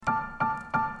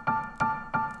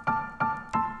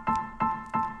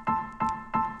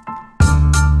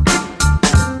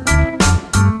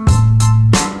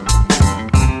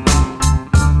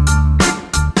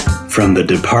From the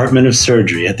Department of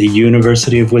Surgery at the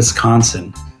University of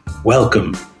Wisconsin,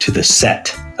 welcome to The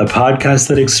Set, a podcast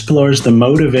that explores the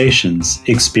motivations,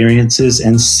 experiences,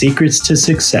 and secrets to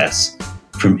success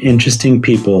from interesting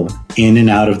people in and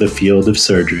out of the field of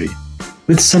surgery,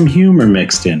 with some humor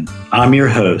mixed in. I'm your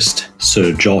host,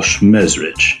 Sir Josh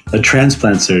Mesrich, a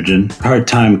transplant surgeon,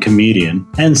 part-time comedian,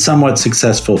 and somewhat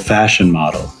successful fashion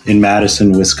model in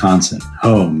Madison, Wisconsin,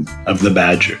 home of the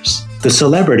Badgers. The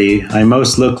celebrity I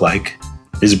most look like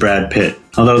is Brad Pitt,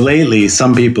 although lately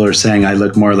some people are saying I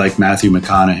look more like Matthew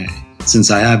McConaughey, since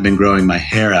I have been growing my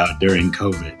hair out during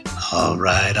COVID. All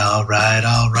right.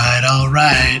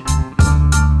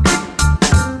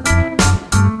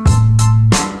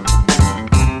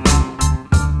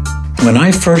 When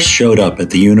I first showed up at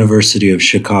the University of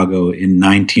Chicago in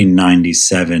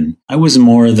 1997, I was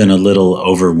more than a little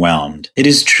overwhelmed. It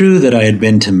is true that I had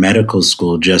been to medical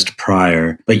school just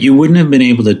prior, but you wouldn't have been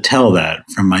able to tell that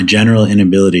from my general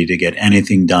inability to get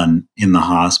anything done in the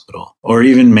hospital, or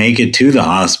even make it to the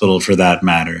hospital for that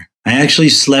matter. I actually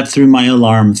slept through my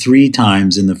alarm 3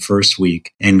 times in the first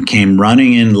week and came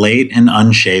running in late and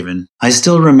unshaven. I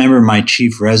still remember my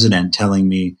chief resident telling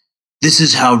me, "This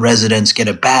is how residents get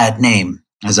a bad name,"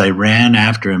 as I ran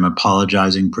after him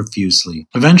apologizing profusely.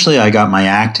 Eventually I got my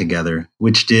act together,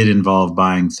 which did involve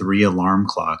buying 3 alarm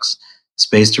clocks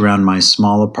spaced around my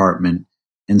small apartment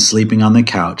and sleeping on the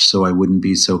couch so I wouldn't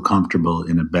be so comfortable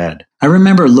in a bed. I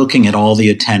remember looking at all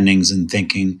the attendings and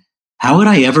thinking, how would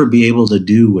I ever be able to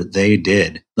do what they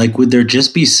did? Like, would there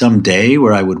just be some day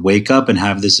where I would wake up and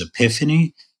have this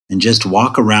epiphany and just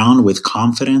walk around with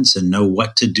confidence and know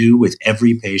what to do with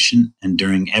every patient and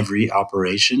during every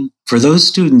operation? For those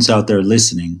students out there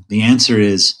listening, the answer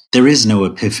is there is no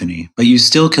epiphany, but you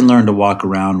still can learn to walk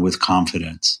around with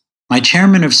confidence. My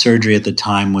chairman of surgery at the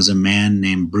time was a man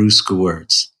named Bruce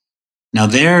Gewertz. Now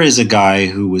there is a guy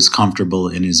who was comfortable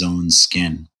in his own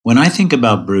skin. When I think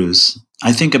about Bruce,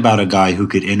 I think about a guy who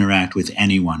could interact with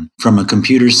anyone, from a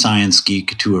computer science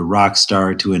geek to a rock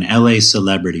star to an LA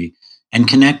celebrity, and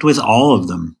connect with all of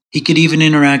them. He could even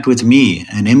interact with me,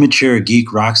 an immature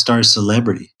geek rock star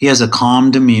celebrity. He has a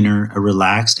calm demeanor, a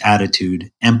relaxed attitude,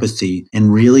 empathy,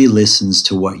 and really listens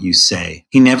to what you say.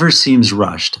 He never seems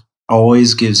rushed,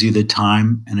 always gives you the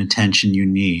time and attention you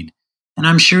need. And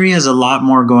I'm sure he has a lot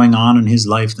more going on in his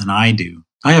life than I do.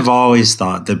 I have always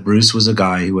thought that Bruce was a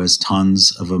guy who has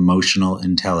tons of emotional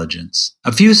intelligence.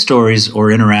 A few stories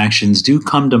or interactions do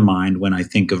come to mind when I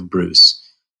think of Bruce.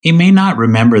 He may not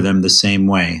remember them the same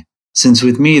way, since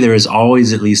with me there is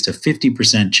always at least a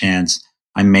 50% chance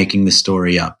I'm making the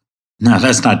story up. No,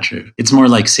 that's not true. It's more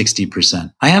like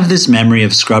 60%. I have this memory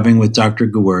of scrubbing with Dr.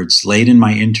 Gewertz late in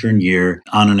my intern year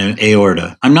on an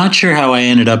aorta. I'm not sure how I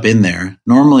ended up in there.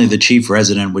 Normally the chief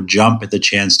resident would jump at the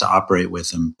chance to operate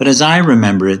with him. But as I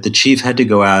remember it, the chief had to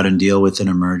go out and deal with an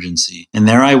emergency. And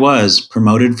there I was,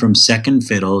 promoted from second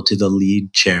fiddle to the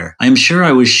lead chair. I'm sure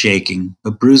I was shaking,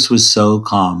 but Bruce was so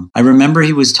calm. I remember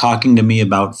he was talking to me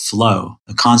about flow,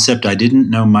 a concept I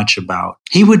didn't know much about.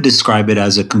 He would describe it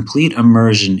as a complete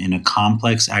immersion in a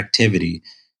complex activity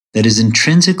that is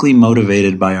intrinsically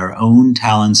motivated by our own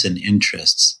talents and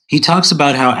interests. He talks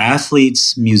about how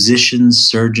athletes, musicians,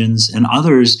 surgeons, and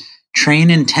others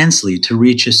train intensely to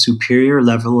reach a superior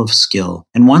level of skill.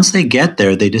 And once they get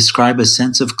there, they describe a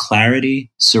sense of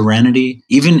clarity, serenity,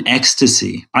 even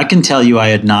ecstasy. I can tell you I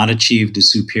had not achieved a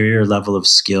superior level of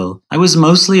skill. I was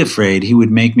mostly afraid he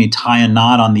would make me tie a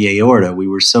knot on the aorta we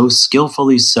were so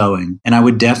skillfully sewing, and I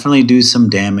would definitely do some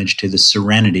damage to the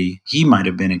serenity he might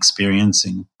have been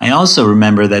experiencing. I also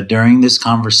remember that during this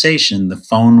conversation, the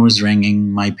phone was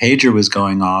ringing, my pager was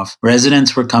going off,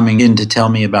 residents were coming in to tell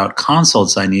me about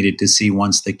consults I needed to see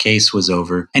once the case was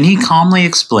over, and he calmly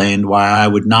explained why I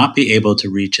would not be able to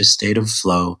reach a state of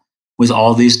flow with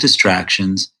all these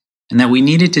distractions, and that we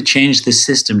needed to change the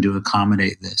system to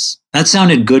accommodate this. That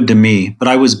sounded good to me, but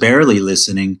I was barely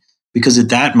listening because at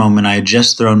that moment I had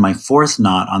just thrown my 4th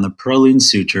knot on the Perlin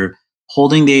suture,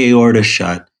 holding the aorta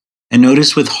shut, and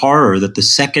noticed with horror that the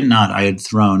 2nd knot I had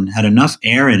thrown had enough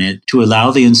air in it to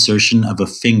allow the insertion of a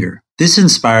finger. This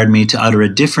inspired me to utter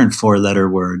a different 4-letter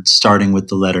word starting with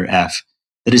the letter F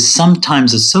that is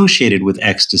sometimes associated with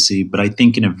ecstasy, but I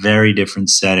think in a very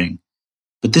different setting.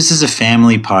 But this is a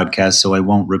family podcast, so I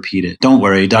won't repeat it. Don't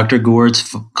worry, Dr.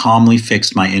 Gewertz calmly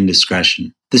fixed my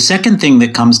indiscretion. The second thing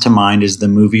that comes to mind is the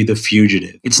movie The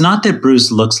Fugitive. It's not that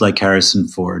Bruce looks like Harrison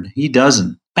Ford. He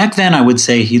doesn't. Back then, I would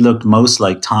say he looked most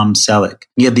like Tom Selleck.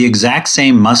 He had the exact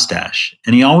same mustache,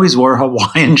 and he always wore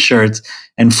Hawaiian shirts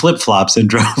and flip-flops and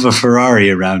drove a Ferrari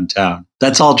around town.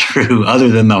 That's all true, other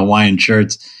than the Hawaiian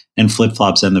shirts and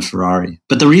flip-flops and the Ferrari.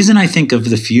 But the reason I think of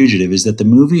The Fugitive is that the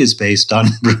movie is based on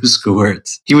Bruce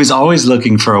Gewertz. He was always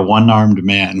looking for a one-armed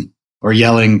man, or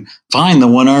yelling, "Find the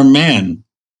one-armed man."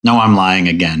 No, I'm lying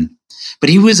again. But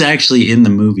he was actually in the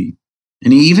movie.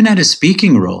 And he even had a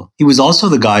speaking role. He was also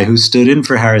the guy who stood in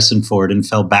for Harrison Ford and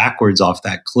fell backwards off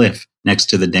that cliff next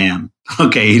to the dam.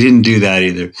 Okay, he didn't do that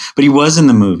either. But he was in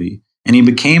the movie. And he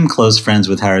became close friends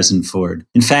with Harrison Ford.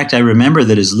 In fact, I remember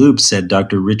that his loop said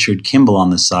Dr. Richard Kimball on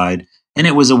the side, and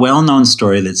it was a well-known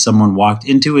story that someone walked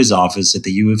into his office at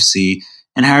the UFC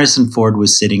and Harrison Ford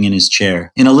was sitting in his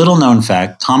chair. In a little-known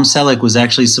fact, Tom Selleck was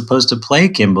actually supposed to play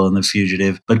Kimball in The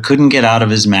Fugitive, but couldn't get out of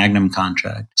his Magnum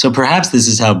contract. So perhaps this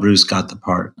is how Bruce got the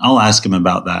part. I'll ask him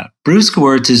about that. Bruce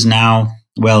Gewertz is now,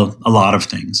 well, a lot of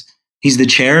things. He's the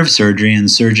chair of surgery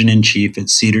and surgeon-in-chief at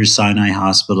Cedars-Sinai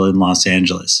Hospital in Los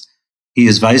Angeles. He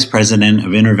is vice president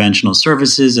of interventional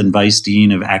services and vice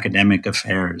dean of academic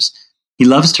affairs. He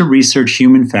loves to research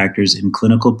human factors in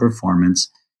clinical performance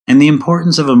and the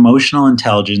importance of emotional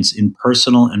intelligence in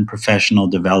personal and professional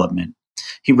development.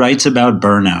 He writes about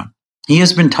burnout. He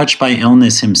has been touched by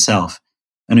illness himself,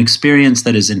 an experience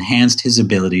that has enhanced his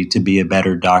ability to be a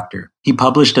better doctor. He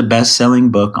published a best-selling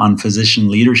book on physician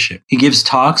leadership. He gives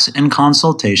talks and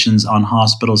consultations on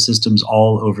hospital systems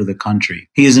all over the country.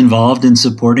 He is involved in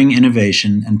supporting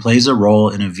innovation and plays a role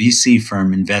in a VC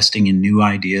firm investing in new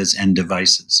ideas and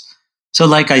devices. So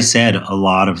like I said, a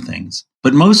lot of things.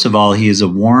 But most of all, he is a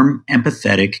warm,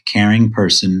 empathetic, caring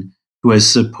person who has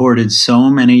supported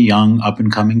so many young,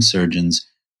 up-and-coming surgeons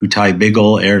who tie big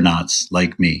ol' air knots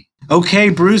like me. Okay,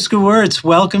 Bruce Gewertz,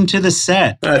 welcome to the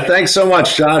set. Thanks so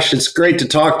much, Josh. It's great to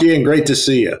talk to you and great to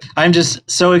see you. I'm just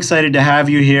so excited to have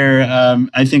you here.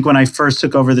 I think when I first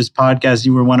took over this podcast,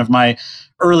 you were one of my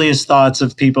earliest thoughts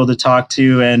of people to talk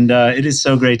to, and it is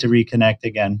so great to reconnect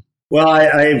again. Well,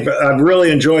 I've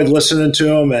really enjoyed listening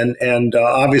to him and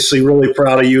obviously really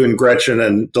proud of you and Gretchen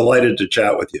and delighted to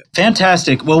chat with you.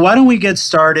 Fantastic. Well, why don't we get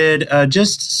started,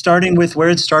 just starting with where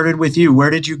it started with you. Where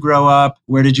did you grow up?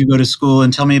 Where did you go to school?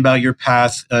 And tell me about your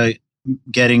path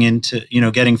getting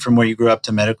from where you grew up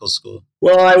to medical school.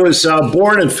 Well, I was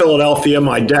born in Philadelphia.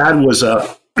 My dad was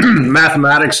a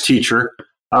mathematics teacher,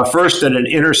 first at an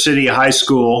inner city high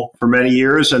school for many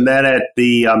years, and then at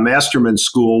the Masterman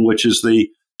School, which is the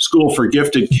school for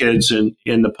gifted kids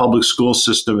in the public school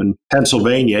system in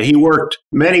Pennsylvania. He worked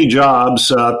many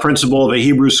jobs, principal of a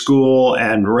Hebrew school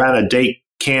and ran a day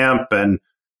camp and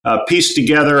pieced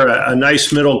together a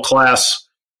nice middle-class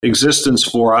existence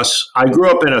for us. I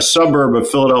grew up in a suburb of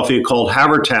Philadelphia called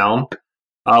Havertown,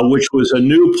 which was a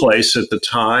new place at the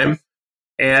time,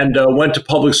 and went to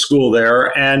public school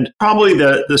there. And probably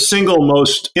the single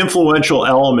most influential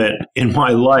element in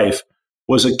my life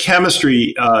was a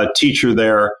chemistry teacher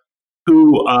there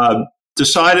who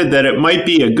decided that it might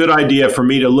be a good idea for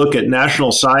me to look at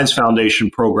National Science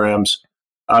Foundation programs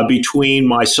between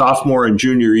my sophomore and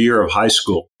junior year of high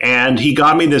school. And he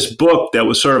got me this book that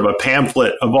was sort of a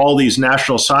pamphlet of all these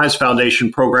National Science Foundation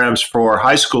programs for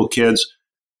high school kids.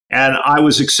 And I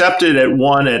was accepted at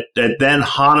one at then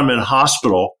Hahnemann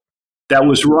Hospital that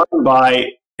was run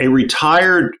by a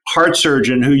retired heart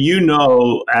surgeon who you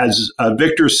know as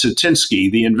Victor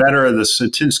Satinsky, the inventor of the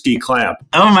Satinsky clamp.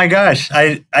 Oh my gosh,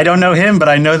 I don't know him, but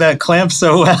I know that clamp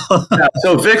so well. Yeah,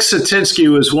 so Vic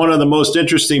Satinsky was one of the most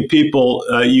interesting people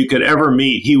you could ever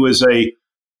meet. He was a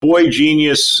boy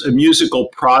genius, a musical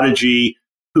prodigy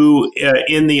who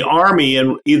in the Army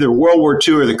in either World War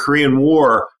II or the Korean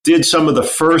War did some of the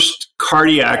first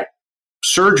cardiac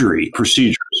surgery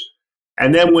procedures.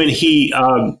 And then when he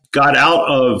got out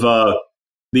of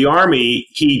the Army,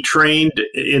 he trained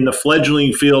in the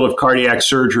fledgling field of cardiac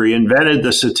surgery, invented the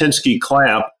Satinsky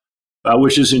clamp,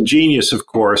 which is ingenious, of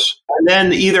course, and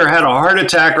then either had a heart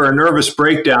attack or a nervous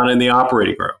breakdown in the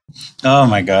operating room. Oh,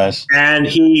 my gosh. And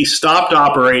he stopped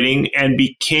operating and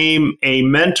became a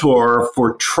mentor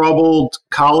for troubled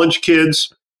college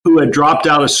kids who had dropped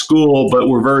out of school but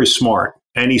were very smart.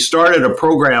 And he started a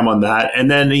program on that.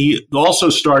 And then he also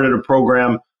started a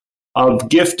program of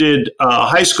gifted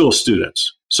high school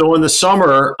students. So in the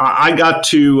summer, I got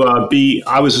to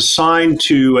I was assigned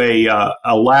to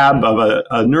a lab of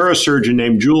a neurosurgeon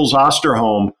named Jules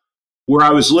Osterholm, where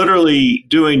I was literally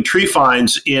doing tree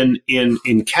finds in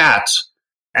cats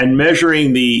and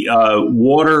measuring the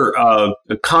water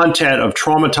content of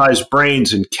traumatized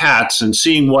brains in cats and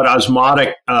seeing what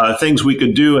osmotic things we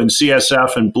could do in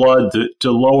CSF and blood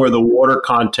to lower the water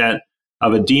content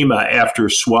of edema after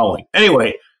swelling.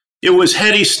 Anyway, it was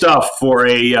heady stuff for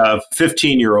a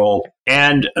 15-year-old.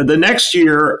 And the next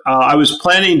year, I was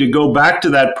planning to go back to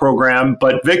that program,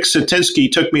 but Vic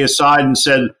Satinsky took me aside and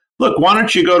said, look, why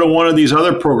don't you go to one of these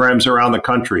other programs around the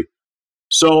country?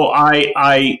 So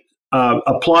I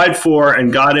applied for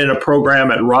and got in a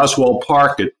program at Roswell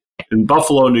Park in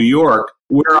Buffalo, New York,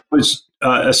 where I was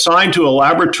assigned to a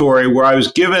laboratory where I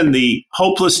was given the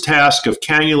hopeless task of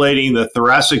cannulating the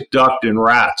thoracic duct in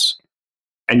rats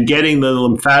and getting the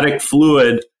lymphatic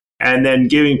fluid and then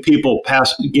giving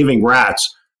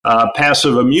rats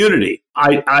passive immunity.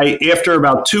 I after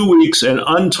about 2 weeks and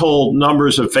untold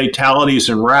numbers of fatalities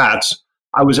in rats,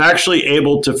 I was actually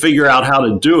able to figure out how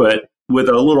to do it with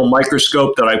a little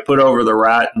microscope that I put over the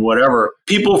rat and whatever.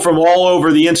 People from all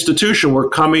over the institution were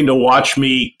coming to watch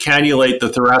me cannulate the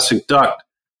thoracic duct.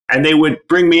 And they would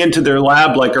bring me into their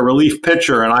lab like a relief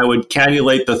pitcher, and I would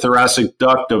cannulate the thoracic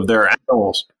duct of their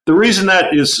animals. The reason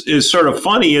that is sort of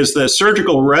funny is the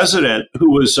surgical resident,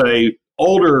 who was a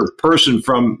older person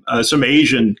from some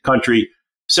Asian country,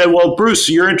 said, well, Bruce,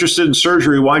 you're interested in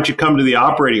surgery. Why don't you come to the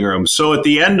operating room? So at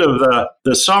the end of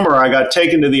the summer, I got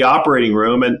taken to the operating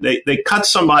room, and they cut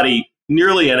somebody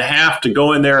nearly in half to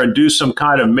go in there and do some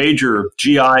kind of major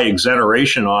GI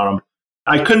exoneration on them.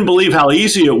 I couldn't believe how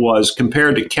easy it was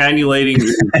compared to cannulating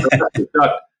the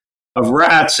duct of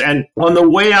rats. And on the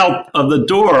way out of the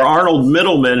door, Arnold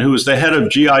Middleman, who was the head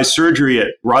of GI surgery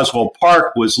at Roswell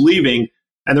Park, was leaving.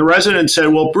 And the resident said,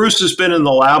 well, Bruce has been in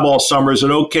the lab all summer. Is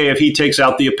it okay if he takes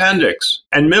out the appendix?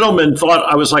 And Middleman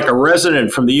thought I was like a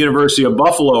resident from the University of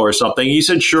Buffalo or something. He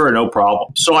said, sure, no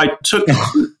problem. So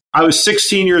I was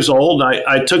 16 years old.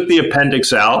 I took the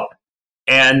appendix out,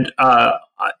 and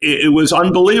it was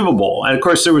unbelievable. And of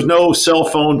course, there was no cell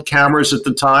phone cameras at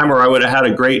the time, or I would have had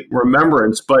a great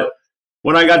remembrance. But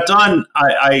when I got done,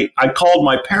 I called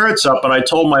my parents up and I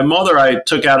told my mother I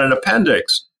took out an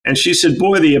appendix. And she said,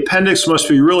 boy, the appendix must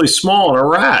be really small in a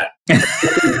rat.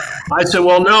 I said,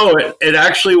 well, no, it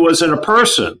actually was in a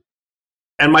person.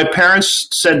 And my parents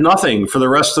said nothing for the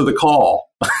rest of the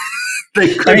call.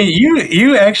 I mean,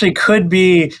 you actually could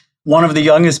be one of the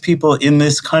youngest people in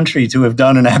this country to have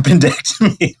done an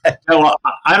appendectomy. Well,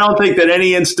 I don't think that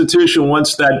any institution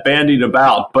wants that bandied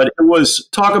about, but it was,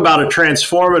 talk about a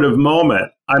transformative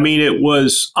moment. I mean, it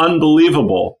was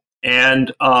unbelievable.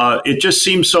 And it just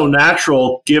seemed so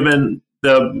natural given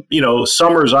the,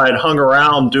 summers I had hung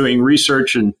around doing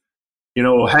research and,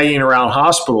 hanging around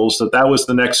hospitals, that was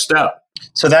the next step.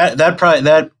 So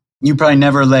that you probably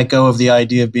never let go of the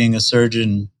idea of being a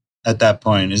surgeon at that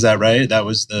point. Is that right? That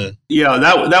was Yeah,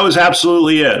 that was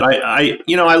absolutely it.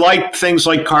 I liked things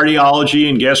like cardiology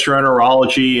and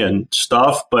gastroenterology and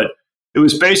stuff, but it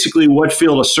was basically what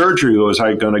field of surgery was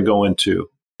I going to go into.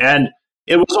 And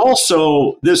it was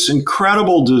also this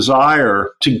incredible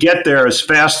desire to get there as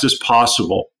fast as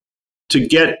possible, to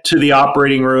get to the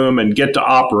operating room and get to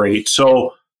operate.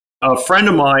 So a friend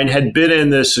of mine had been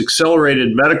in this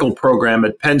accelerated medical program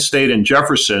at Penn State and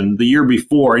Jefferson the year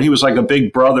before, and he was like a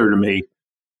big brother to me.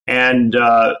 And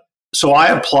so I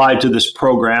applied to this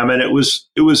program, and it was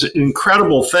an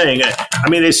incredible thing. I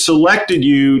mean, they selected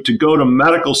you to go to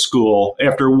medical school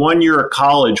after 1 year of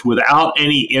college without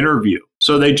any interview.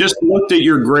 So they just looked at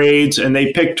your grades, and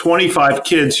they picked 25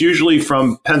 kids, usually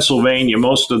from Pennsylvania,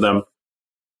 most of them.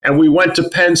 And we went to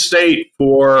Penn State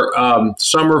for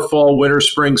summer, fall, winter,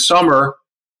 spring, summer,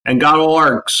 and got all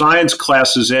our science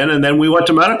classes in. And then we went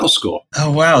to medical school.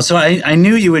 Oh, wow. So I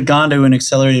knew you had gone to an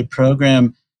accelerated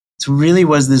program. So really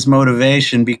was this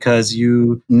motivation because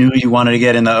you knew you wanted to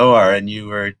get in the OR and you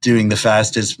were doing the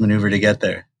fastest maneuver to get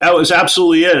there? That was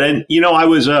absolutely it. And, I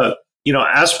was a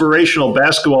aspirational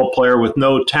basketball player with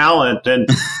no talent. And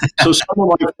so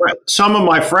some of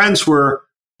my friends were,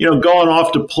 going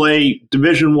off to play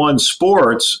Division I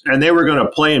sports, and they were going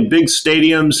to play in big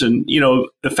stadiums and,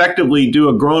 effectively do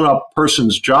a grown-up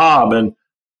person's job. And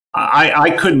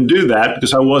I couldn't do that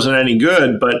because I wasn't any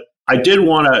good, but I did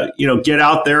want to, get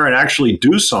out there and actually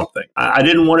do something. I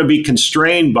didn't want to be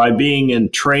constrained by being in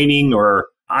training, or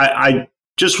I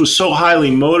just was so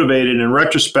highly motivated. In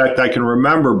retrospect, I can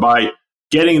remember by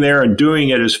getting there and doing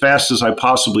it as fast as I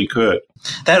possibly could.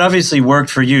 That obviously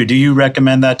worked for you. Do you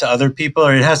recommend that to other people,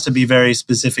 or it has to be very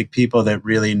specific people that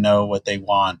really know what they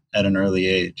want at an early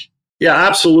age? Yeah,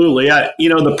 absolutely.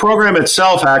 The program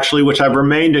itself, actually, which I've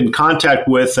remained in contact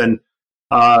with, and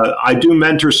I do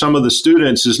mentor some of the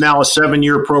students, is now a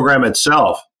 7-year program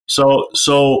itself.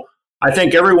 So I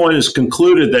think everyone has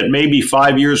concluded that maybe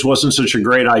 5 years wasn't such a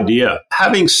great idea.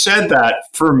 Having said that,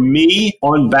 for me,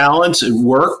 on balance, it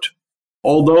worked.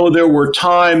 Although there were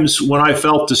times when I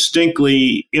felt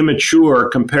distinctly immature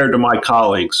compared to my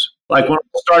colleagues. Like when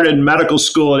I started medical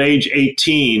school at age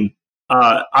 18,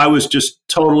 I was just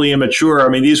totally immature. I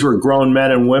mean, these were grown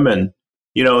men and women.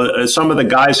 Some of the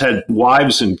guys had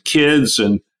wives and kids,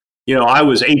 and I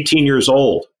was 18 years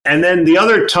old. And then the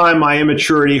other time my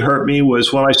immaturity hurt me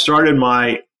was when I started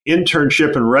my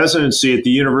internship and residency at the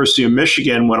University of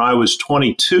Michigan when I was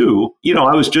 22.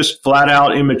 I was just flat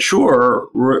out immature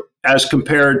as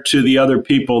compared to the other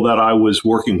people that I was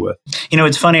working with.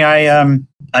 It's funny.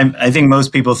 I think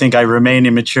most people think I remain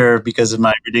immature because of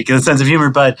my ridiculous sense of humor,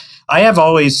 but I have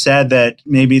always said that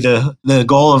maybe the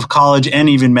goal of college and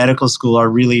even medical school are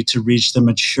really to reach the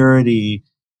maturity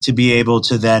to be able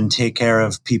to then take care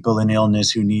of people in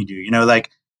illness who need you.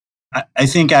 I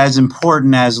think as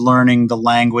important as learning the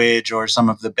language or some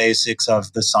of the basics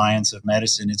of the science of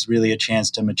medicine, it's really a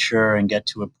chance to mature and get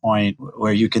to a point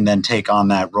where you can then take on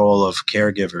that role of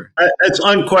caregiver. That's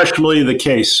unquestionably the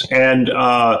case. And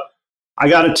I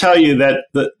got to tell you that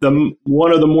the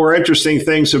one of the more interesting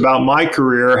things about my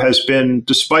career has been,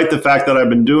 despite the fact that I've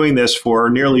been doing this for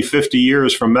nearly 50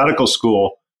 years from medical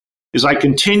school, is I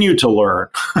continue to learn.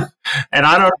 And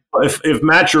I don't know if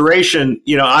maturation,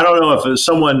 I don't know if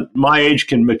someone my age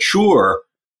can mature,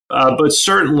 but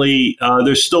certainly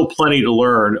there's still plenty to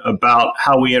learn about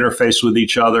how we interface with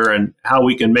each other and how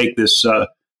we can make this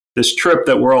trip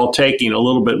that we're all taking a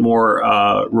little bit more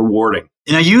rewarding.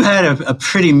 You had a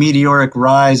pretty meteoric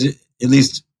rise, at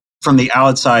least from the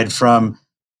outside, from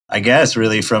a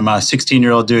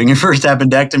 16-year-old doing your first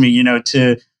appendectomy,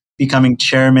 to becoming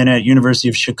chairman at University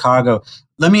of Chicago.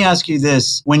 Let me ask you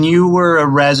this. When you were a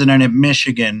resident at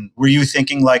Michigan, were you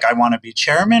thinking like, I want to be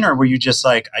chairman, or were you just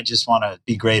like, I just want to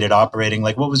be great at operating?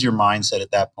 Like, what was your mindset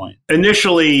at that point?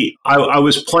 Initially, I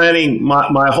was planning,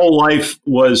 my whole life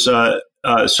was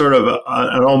sort of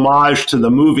an homage to the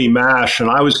movie MASH,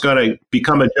 and I was going to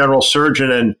become a general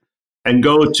surgeon and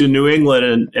go to New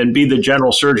England and be the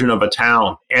general surgeon of a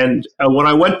town. And when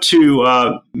I went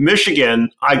to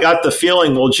Michigan, I got the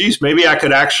feeling, well, geez, maybe I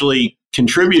could actually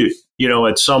contribute,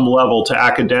 at some level to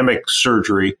academic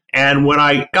surgery. And when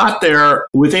I got there,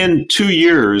 within 2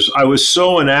 years, I was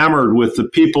so enamored with the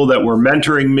people that were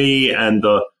mentoring me and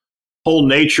the whole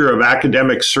nature of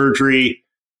academic surgery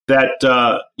that,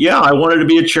 I wanted to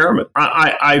be a chairman.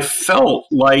 I felt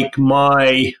like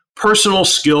my personal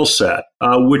skill set,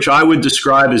 which I would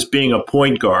describe as being a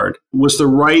point guard, was the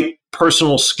right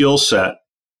personal skill set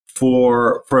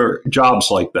for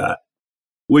jobs like that,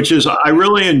 which is I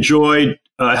really enjoyed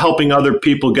helping other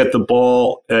people get the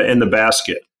ball in the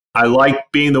basket. I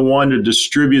liked being the one to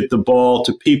distribute the ball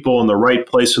to people in the right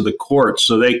place of the court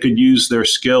so they could use their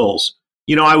skills.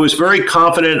 I was very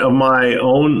confident of my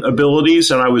own abilities,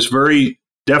 and I was very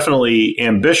definitely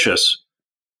ambitious,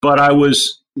 but I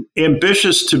was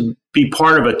ambitious to be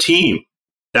part of a team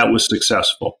that was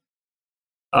successful.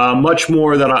 Much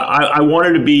more than I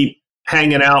wanted to be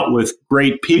hanging out with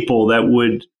great people that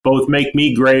would both make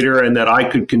me greater and that I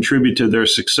could contribute to their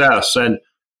success. And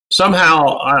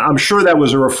somehow, I'm sure that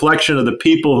was a reflection of the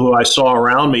people who I saw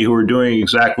around me who were doing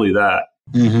exactly that.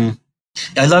 Mm-hmm.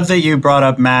 I love that you brought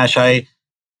up MASH.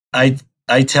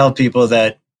 I tell people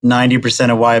that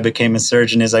 90% of why I became a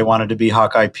surgeon is I wanted to be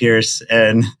Hawkeye Pierce,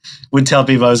 and would tell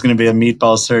people I was going to be a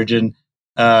meatball surgeon,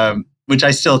 which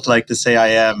I still like to say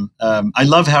I am. I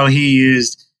love how he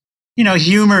used,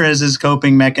 humor as his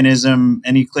coping mechanism,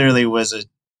 and he clearly was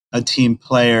a team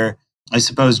player. I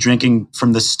suppose drinking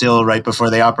from the still right before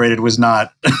they operated was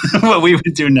not what we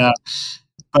would do now.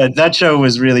 But that show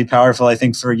was really powerful, I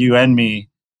think, for you and me.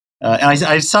 And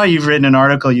I saw you've written an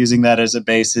article using that as a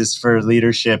basis for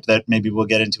leadership that maybe we'll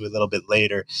get into a little bit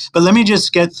later. But let me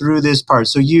just get through this part.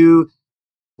 So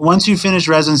once you finished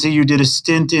residency, you did a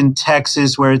stint in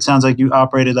Texas where it sounds like you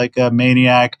operated like a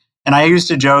maniac. And I used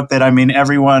to joke that,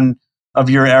 everyone of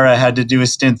your era had to do a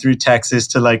stint through Texas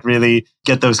to really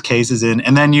get those cases in.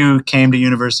 And then you came to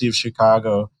University of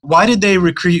Chicago. Why did they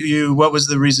recruit you? What was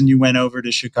the reason you went over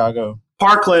to Chicago?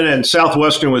 Parkland and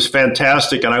Southwestern was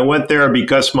fantastic. And I went there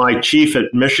because my chief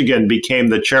at Michigan became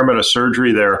the chairman of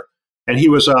surgery there. And he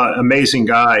was an amazing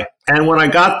guy. And when I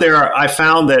got there, I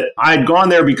found that I had gone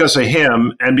there because of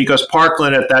him and because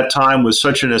Parkland at that time was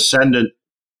such an ascendant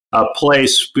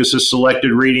place because of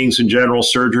selected readings in general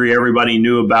surgery. Everybody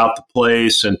knew about the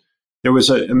place, and there was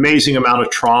an amazing amount of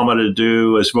trauma to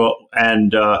do as well.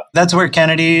 And that's where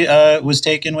Kennedy was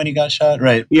taken when he got shot,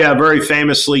 right? Yeah, very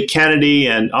famously, Kennedy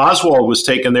and Oswald was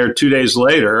taken there 2 days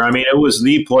later. I mean, it was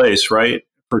the place, right,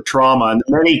 for trauma, and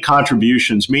many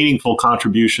contributions, meaningful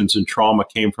contributions in trauma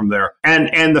came from there.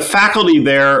 And the faculty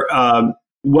there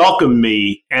welcomed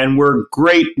me and were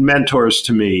great mentors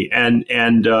to me, and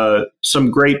some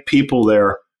great people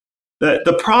there.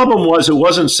 The problem was it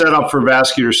wasn't set up for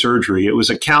vascular surgery. It was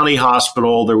a county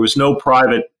hospital. There was no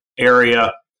private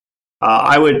area.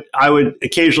 I would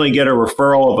occasionally get a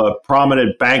referral of a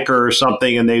prominent banker or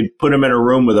something, and they'd put him in a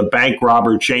room with a bank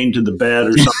robber chained to the bed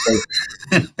or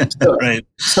something. Right.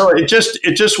 So it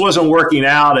just wasn't working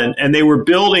out, and they were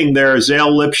building their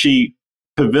Zale Lipsche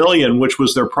Pavilion, which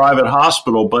was their private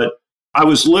hospital. But I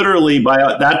was literally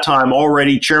by that time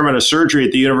already chairman of surgery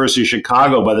at the University of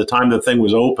Chicago by the time the thing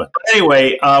was open. But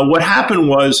anyway, what happened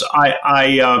was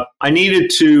I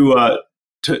needed to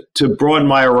broaden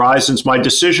my horizons. My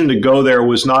decision to go there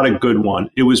was not a good one.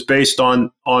 It was based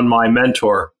on my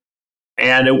mentor.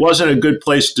 And it wasn't a good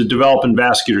place to develop in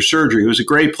vascular surgery. It was a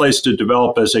great place to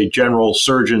develop as a general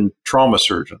surgeon, trauma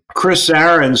surgeon. Chris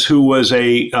Ahrens, who was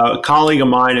a colleague of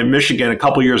mine in Michigan a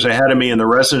couple years ahead of me in the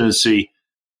residency,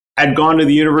 had gone to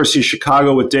the University of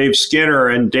Chicago with Dave Skinner,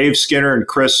 and Dave Skinner and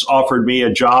Chris offered me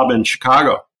a job in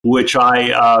Chicago, which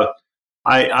I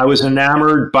was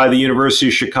enamored by the University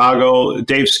of Chicago.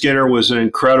 Dave Skinner was an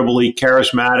incredibly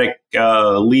charismatic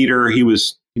leader.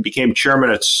 He became chairman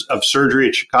of surgery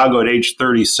at Chicago at age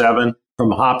 37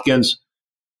 from Hopkins.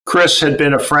 Chris had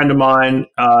been a friend of mine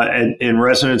in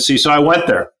residency, so I went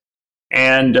there.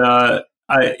 And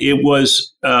it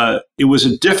was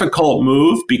a difficult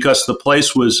move because the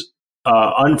place was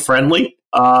unfriendly.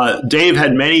 Dave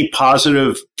had many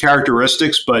positive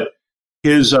characteristics, but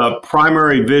his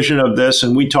primary vision of this,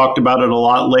 and we talked about it a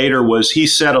lot later, was he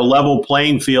set a level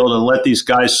playing field and let these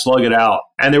guys slug it out.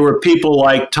 And there were people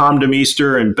like Tom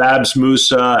DeMeester and Babs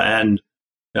Musa and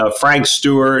Frank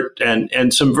Stewart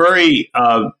and some very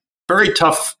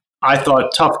tough, I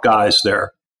thought, tough guys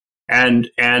there. And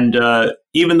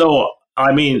even though,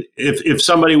 I mean, if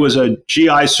somebody was a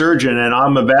GI surgeon and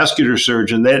I'm a vascular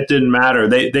surgeon, that didn't matter.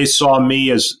 They saw me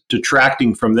as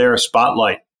detracting from their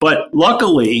spotlight. But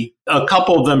luckily, a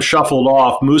couple of them shuffled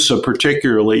off, Musa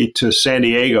particularly, to San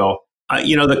Diego.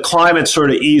 The climate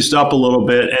sort of eased up a little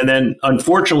bit. And then,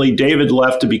 unfortunately, David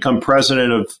left to become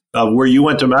president of where you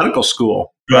went to medical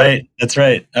school. Right. That's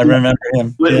right. I remember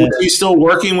him. Was he still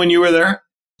working when you were there?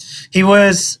 He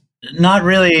was not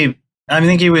really. I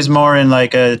think he was more in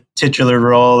like a titular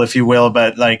role, if you will,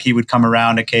 but like he would come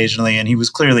around occasionally, and he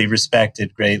was clearly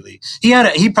respected greatly. He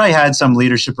probably had some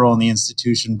leadership role in the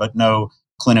institution, but no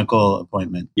clinical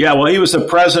appointment. Yeah, well, he was the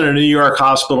president of New York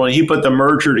Hospital, and he put the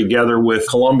merger together with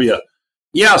Columbia.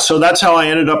 Yeah, so that's how I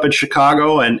ended up at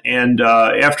Chicago. And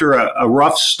after a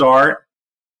rough start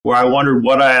where I wondered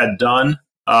what I had done,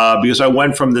 because I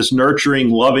went from this nurturing,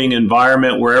 loving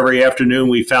environment where every afternoon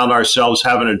we found ourselves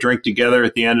having a drink together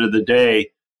at the end of the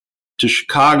day, to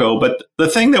Chicago. But the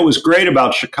thing that was great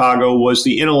about Chicago was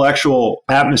the intellectual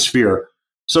atmosphere.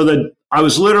 So that I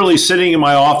was literally sitting in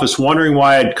my office wondering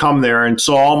why I'd come there and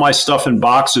saw all my stuff in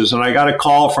boxes. And I got a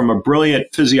call from a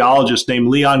brilliant physiologist named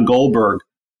Leon Goldberg,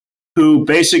 who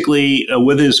basically,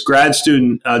 with his grad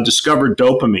student, discovered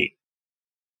dopamine.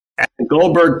 And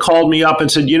Goldberg called me up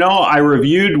and said, I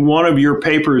reviewed one of your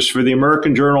papers for the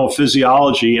American Journal of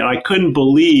Physiology, and I couldn't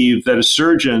believe that a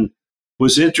surgeon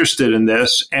was interested in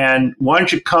this. And why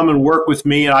don't you come and work with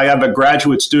me? And I have a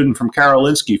graduate student from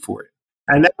Karolinski for you.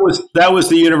 And that was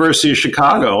the University of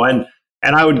Chicago. And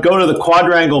I would go to the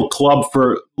Quadrangle Club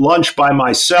for lunch by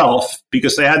myself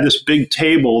because they had this big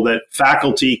table that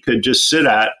faculty could just sit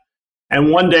at.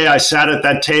 And one day I sat at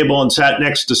that table and sat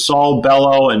next to Saul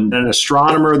Bellow and an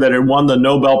astronomer that had won the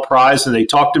Nobel Prize. And they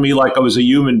talked to me like I was a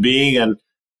human being. And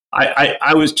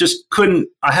I was just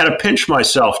I had to pinch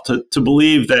myself to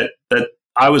believe that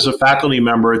I was a faculty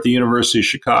member at the University of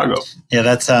Chicago. Yeah,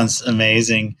 that sounds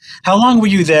amazing. How long were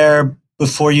you there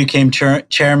before you became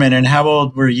chairman, and how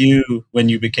old were you when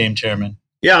you became chairman?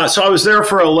 Yeah, so I was there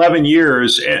for 11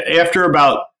 years. After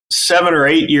about 7 or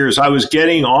 8 years, I was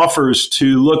getting offers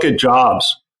to look at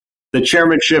jobs. The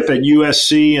chairmanship at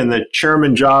USC and the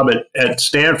chairman job at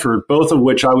Stanford, both of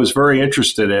which I was very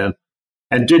interested in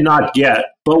and did not get.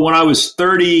 But when I was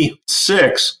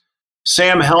 36,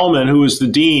 Sam Hellman, who was the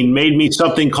dean, made me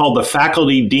something called the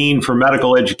faculty dean for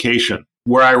medical education,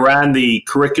 where I ran the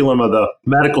curriculum of the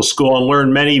medical school and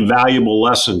learned many valuable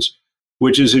lessons,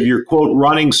 which is if you're, quote,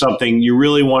 running something, you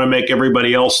really want to make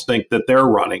everybody else think that they're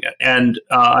running it. And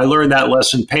I learned that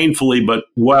lesson painfully, but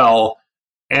well.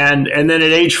 And then at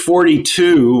age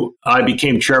 42, I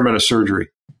became chairman of surgery.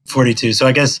 42. So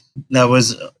I guess that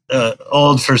was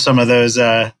old for some of those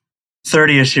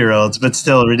 30-ish-year-olds, but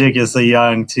still ridiculously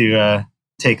young to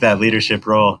take that leadership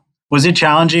role. Was it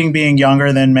challenging being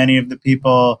younger than many of the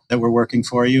people that were working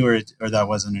for you, or that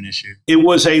wasn't an issue? It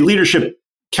was a leadership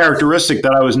characteristic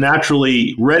that I was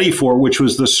naturally ready for, which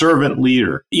was the servant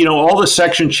leader. All the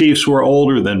section chiefs were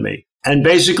older than me. And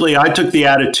basically, I took the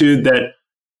attitude that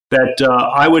that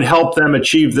I would help them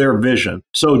achieve their vision.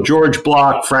 So George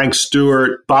Block, Frank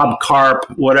Stewart, Bob Karp,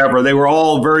 whatever, they were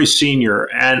all very senior.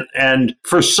 And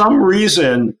for some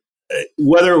reason,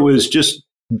 whether it was just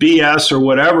BS or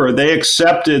whatever, they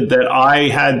accepted that I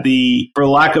had for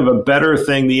lack of a better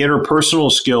thing, the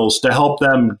interpersonal skills to help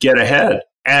them get ahead.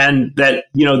 And that,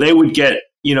 they would get,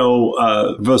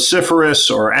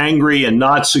 vociferous or angry and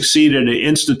not succeed at an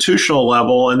institutional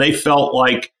level. And they felt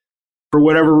like, for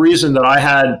whatever reason, that I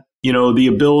had, the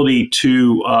ability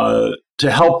to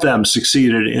help them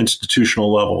succeed at an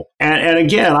institutional level. And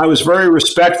again, I was very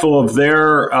respectful of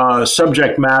their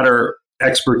subject matter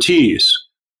expertise.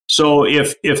 So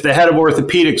if the head of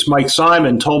orthopedics, Mike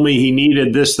Simon, told me he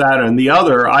needed this, that, and the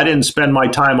other, I didn't spend my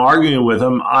time arguing with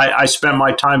him. I spent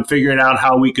my time figuring out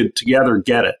how we could together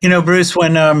get it. Bruce,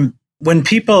 when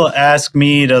people ask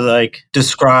me to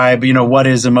describe, what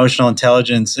is emotional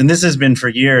intelligence, and this has been for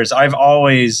years, I've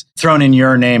always thrown in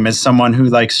your name as someone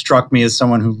who struck me as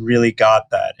someone who really got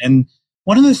that. And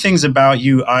one of the things about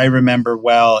you I remember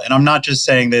well, and I'm not just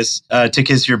saying this to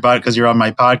kiss your butt because you're on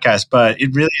my podcast, but it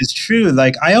really is true.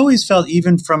 I always felt,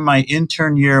 even from my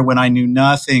intern year when I knew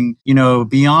nothing,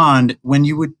 beyond, when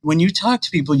you talk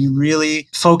to people, you really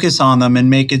focus on them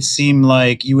and make it seem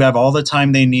like you have all the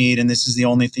time they need and this is the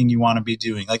only thing you want to be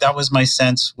doing. That was my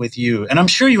sense with you. And I'm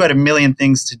sure you had a million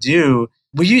things to do.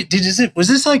 Was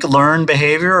this learned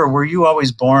behavior, or were you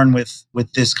always born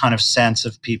with this kind of sense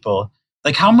of people?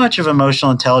 How much of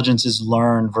emotional intelligence is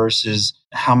learned versus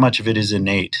how much of it is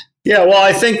innate? Yeah, well,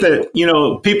 I think that,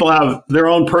 people have their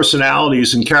own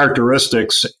personalities and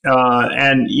characteristics.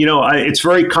 It's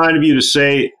very kind of you to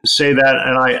say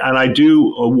that. And I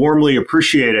do warmly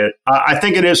appreciate it. I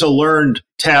think it is a learned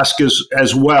task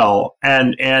as well.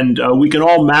 And we can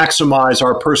all maximize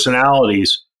our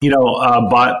personalities,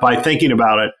 by thinking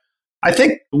about it. I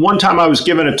think one time I was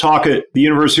given a talk at the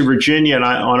University of Virginia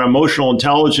on emotional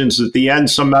intelligence. At the end,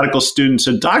 some medical student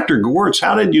said, "Dr. Gewertz,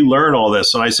 how did you learn all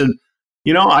this?" And I said,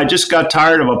 I just got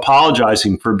tired of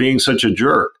apologizing for being such a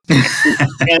jerk.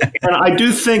 and I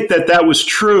do think that was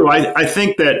true. I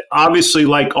think that obviously,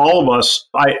 like all of us,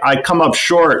 I come up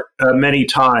short many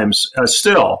times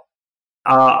still.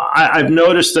 I've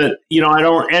noticed that, I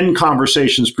don't end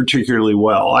conversations particularly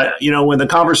well. When the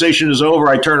conversation is over,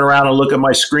 I turn around and look at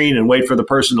my screen and wait for the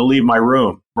person to leave my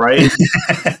room, right?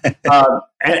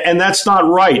 and that's not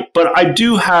right. But I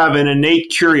do have an innate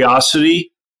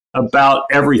curiosity about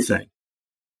everything.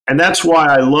 And that's why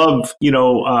I love,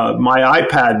 my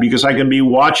iPad, because I can be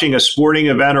watching a sporting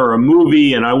event or a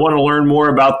movie and I want to learn more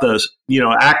about the,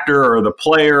 actor or the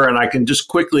player, and I can just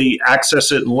quickly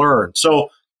access it and learn. So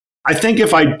I think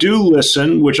if I do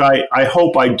listen, which I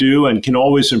hope I do and can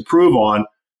always improve on,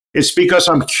 it's because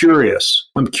I'm curious.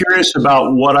 I'm curious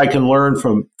about what I can learn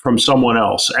from someone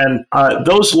else. And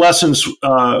those lessons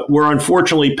were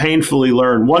unfortunately painfully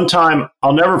learned. One time,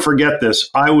 I'll never forget this.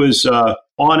 I was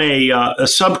on a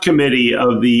subcommittee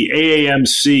of the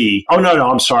AAMC. Oh, no,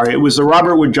 I'm sorry. It was the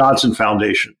Robert Wood Johnson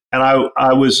Foundation. And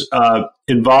I was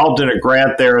involved in a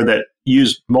grant there that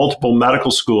used multiple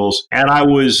medical schools. And I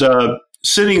was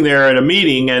sitting there at a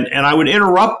meeting and I would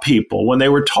interrupt people when they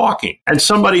were talking. And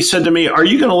somebody said to me, "Are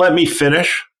you going to let me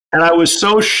finish?" And I was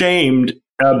so shamed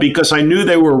because I knew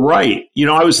they were right.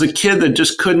 I was the kid that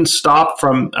just couldn't stop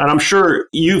and I'm sure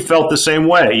you felt the same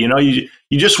way.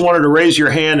 You just wanted to raise your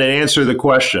hand and answer the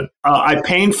question. I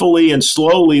painfully and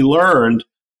slowly learned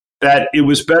that it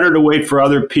was better to wait for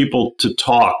other people to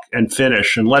talk and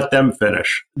finish and let them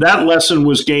finish. That lesson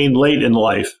was gained late in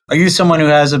life. Are you someone who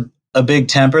has a big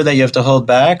temper that you have to hold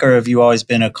back, or have you always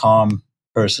been a calm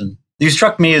person? You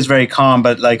struck me as very calm,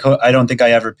 but I don't think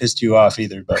I ever pissed you off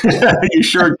either. But you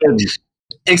sure didn't.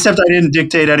 Except I didn't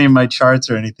dictate any of my charts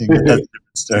or anything. That's a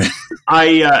different story.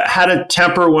 I had a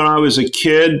temper when I was a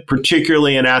kid,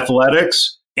 particularly in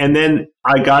athletics, and then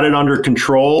I got it under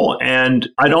control. And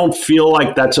I don't feel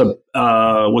like that's a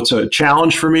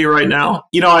challenge for me right now.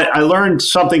 I learned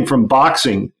something from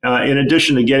boxing in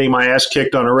addition to getting my ass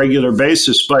kicked on a regular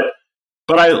basis, but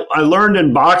I learned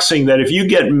in boxing that if you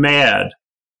get mad,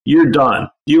 you're done.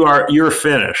 You're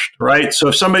finished, right? So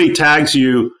if somebody tags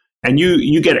you and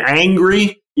you get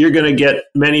angry, you're going to get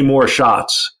many more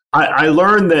shots. I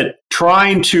learned that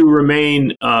trying to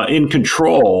remain in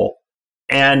control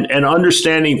and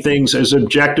understanding things as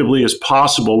objectively as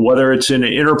possible, whether it's in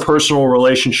an interpersonal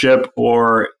relationship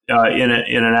or in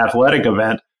an athletic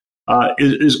event,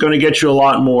 is going to get you a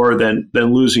lot more than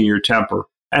losing your temper.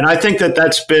 And I think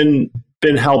that's been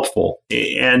helpful.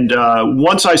 And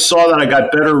once I saw that I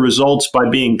got better results by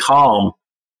being calm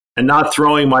and not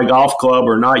throwing my golf club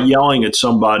or not yelling at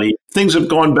somebody, things have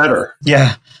gone better.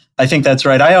 Yeah, I think that's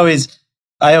right. I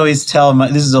I always tell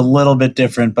this is a little bit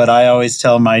different, but I always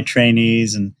tell my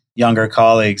trainees and younger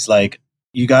colleagues, like,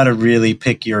 you got to really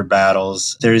pick your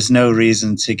battles. There's no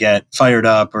reason to get fired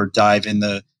up or dive in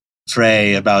the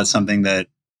fray about something that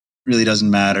really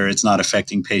doesn't matter. It's not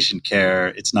affecting patient care.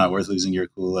 It's not worth losing your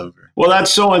cool over. Well,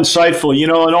 that's so insightful. In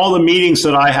all the meetings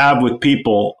that I have with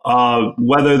people,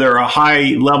 whether they're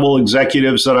high-level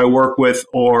executives that I work with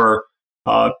or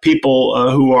people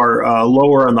who are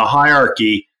lower in the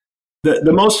hierarchy,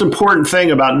 the most important thing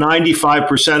about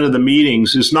 95% of the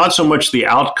meetings is not so much the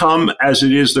outcome as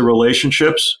it is the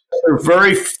relationships.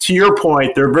 To your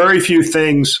point, there are very few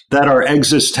things that are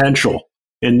existential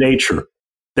in nature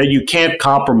that you can't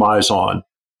compromise on,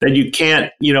 that you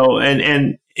can't, you don't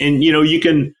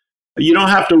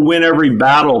have to win every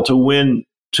battle to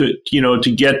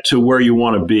get to where you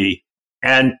want to be.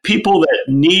 And people that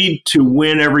need to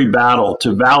win every battle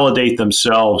to validate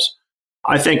themselves,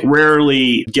 I think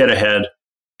rarely get ahead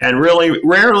and really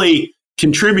rarely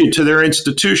contribute to their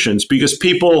institutions because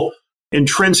people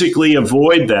intrinsically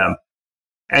avoid them.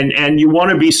 And you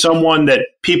want to be someone that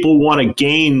people want to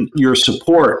gain your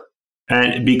support,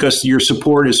 and because your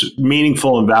support is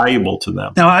meaningful and valuable to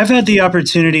them. Now, I've had the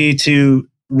opportunity to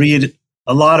read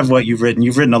a lot of what you've written.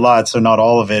 You've written a lot, so not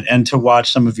all of it, and to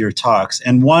watch some of your talks.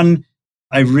 And one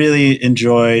I really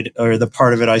enjoyed, or the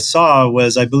part of it I saw,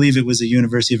 was, I believe it was a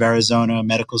University of Arizona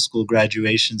medical school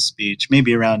graduation speech,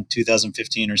 maybe around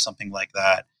 2015 or something like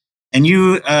that. And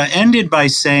you ended by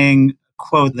saying,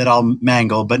 quote that I'll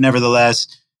mangle, but nevertheless,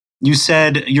 you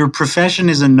said, your profession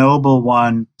is a noble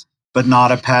one, but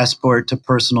not a passport to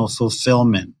personal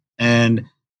fulfillment. And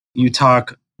you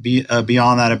talk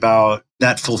beyond that about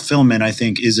that fulfillment, I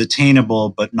think, is attainable,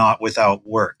 but not without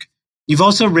work. You've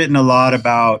also written a lot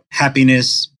about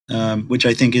happiness, which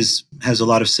I think has a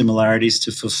lot of similarities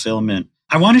to fulfillment.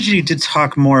 I wanted you to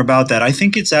talk more about that. I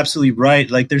think it's absolutely right.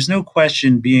 Like, there's no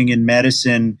question being in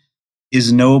medicine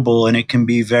is noble and it can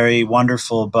be very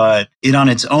wonderful, but it on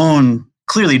its own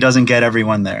clearly doesn't get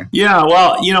everyone there. Yeah,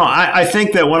 well, I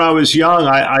think that when I was young,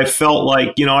 I felt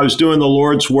like, I was doing the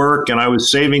Lord's work and I was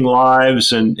saving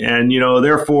lives. And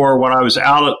therefore, when I was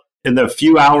out in the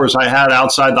few hours I had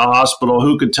outside the hospital,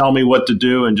 who could tell me what to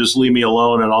do and just leave me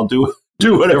alone and I'll do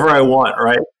whatever I want,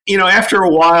 right? After a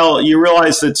while, you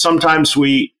realize that sometimes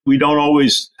we don't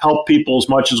always help people as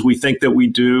much as we think that we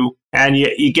do. And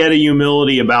you get a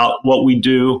humility about what we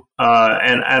do.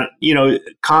 And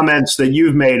comments that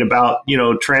you've made about,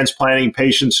 transplanting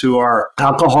patients who are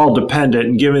alcohol dependent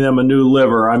and giving them a new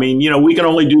liver. I mean, we can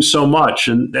only do so much,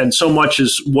 and so much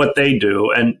is what they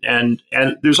do. And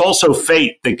there's also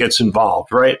fate that gets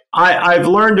involved, right? I've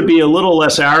learned to be a little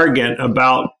less arrogant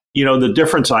about, the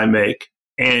difference I make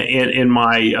in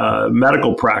my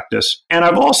medical practice. And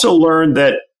I've also learned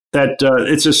that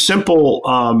it's a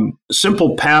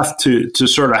simple path to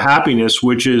sort of happiness,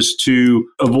 which is to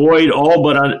avoid all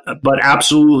but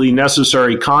absolutely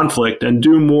necessary conflict and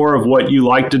do more of what you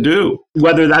like to do.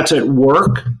 Whether that's at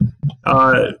work,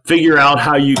 figure out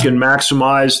how you can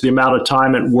maximize the amount of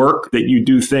time at work that you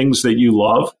do things that you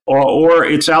love, or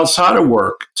it's outside of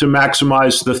work to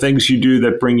maximize the things you do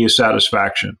that bring you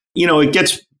satisfaction. It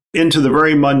gets into the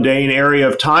very mundane area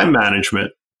of time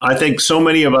management. I think so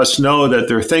many of us know that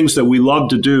there are things that we love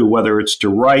to do, whether it's to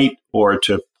write or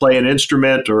to play an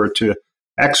instrument or to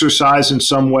exercise in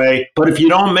some way. But if you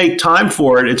don't make time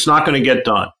for it, it's not going to get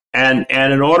done. And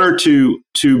in order to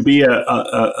be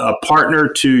a partner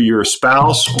to your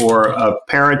spouse or a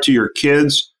parent to your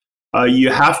kids,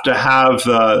 you have to have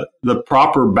the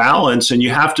proper balance, and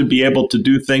you have to be able to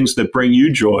do things that bring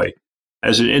you joy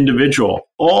as an individual.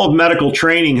 All of medical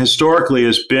training historically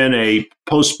has been a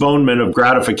postponement of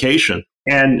gratification.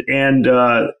 And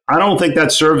I don't think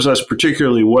that serves us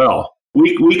particularly well.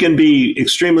 We can be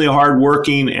extremely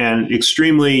hardworking and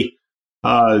extremely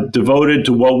devoted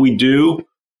to what we do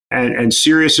and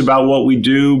serious about what we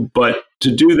do, but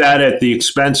to do that at the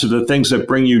expense of the things that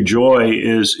bring you joy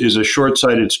is a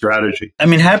short-sighted strategy. I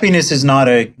mean, happiness is not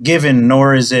a given,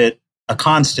 nor is it a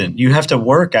constant. You have to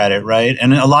work at it, right?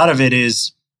 And a lot of it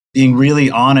is being really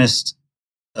honest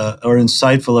or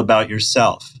insightful about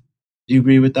yourself. Do you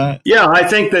agree with that? Yeah, I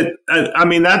think that,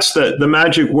 that's the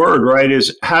magic word, right?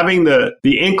 Is having the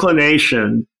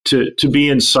inclination to be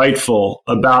insightful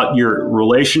about your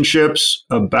relationships,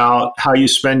 about how you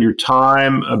spend your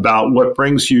time, about what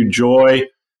brings you joy.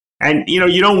 And,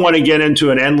 you don't want to get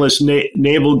into an endless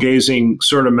navel-gazing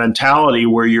sort of mentality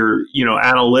where you're,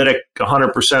 analytic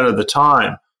 100% of the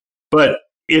time. But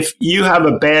if you have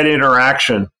a bad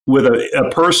interaction with a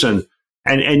person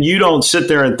and you don't sit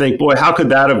there and think, boy, how could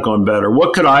that have gone better?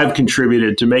 What could I have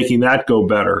contributed to making that go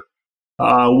better?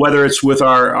 whether it's with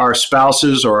our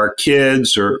spouses or our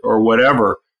kids or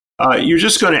whatever, you're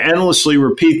just going to endlessly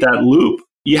repeat that loop.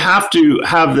 You have to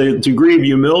have the degree of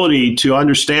humility to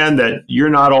understand that you're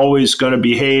not always going to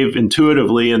behave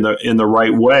intuitively in the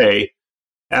right way.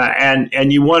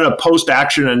 And you want a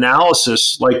post-action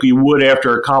analysis like you would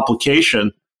after a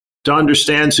complication to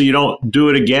understand so you don't do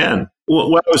it again.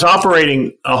 When I was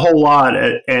operating a whole lot,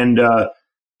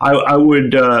 I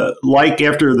would like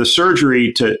after the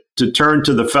surgery to turn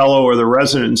to the fellow or the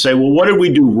resident and say, well, what did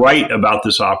we do right about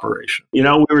this operation? We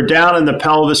were down in the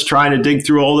pelvis trying to dig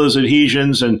through all those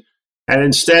adhesions, and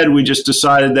instead we just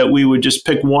decided that we would just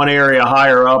pick one area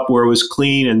higher up where it was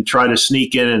clean and try to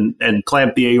sneak in and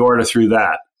clamp the aorta through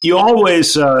that. You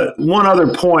always, one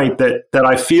other point that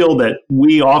I feel that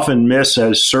we often miss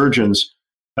as surgeons,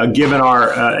 given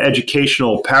our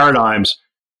educational paradigms,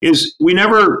 is we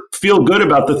never feel good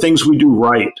about the things we do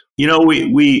right.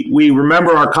 We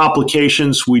remember our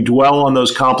complications, we dwell on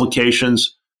those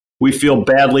complications, we feel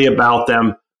badly about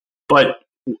them. But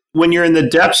when you're in the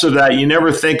depths of that, you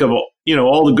never think of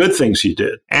all the good things you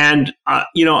did. And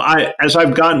as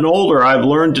I've gotten older, I've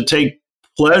learned to take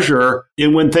pleasure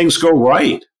in when things go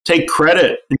right. Take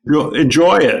credit,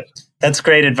 enjoy it. That's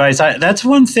great advice. That's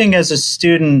one thing as a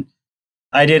student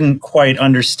I didn't quite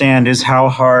understand is how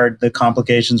hard the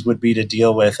complications would be to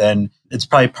deal with. And it's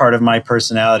probably part of my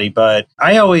personality. But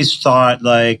I always thought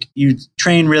like you'd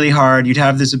train really hard, you'd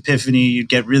have this epiphany, you'd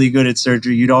get really good at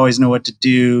surgery, you'd always know what to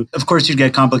do. Of course, you'd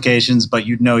get complications, but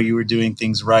you'd know you were doing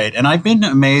things right. And I've been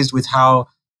amazed with how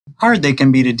hard they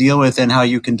can be to deal with and how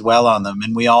you can dwell on them.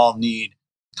 And we all need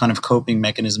kind of coping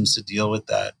mechanisms to deal with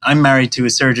that. I'm married to a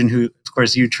surgeon who, of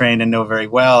course, you train and know very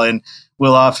well. And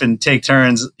we'll often take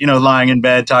turns, lying in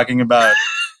bed talking about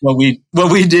what we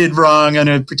did wrong on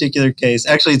a particular case.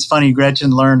 Actually, it's funny.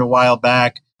 Gretchen learned a while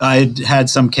back. I had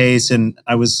some case and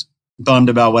I was bummed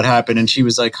about what happened. And she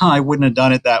was like, I wouldn't have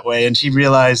done it that way. And she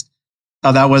realized,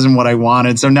 oh, that wasn't what I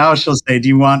wanted. So now she'll say, do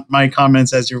you want my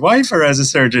comments as your wife or as a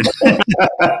surgeon?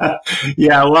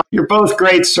 Yeah, well, you're both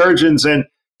great surgeons. And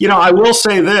I will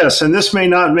say this, and this may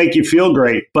not make you feel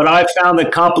great, but I've found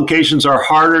that complications are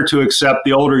harder to accept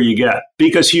the older you get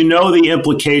because the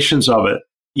implications of it.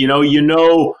 You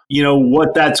know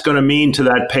what that's going to mean to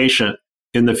that patient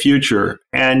in the future.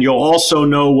 And you'll also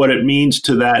know what it means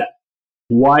to that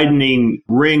widening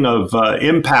ring of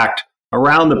impact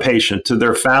around the patient, to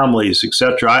their families, et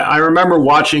cetera. I remember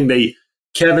watching the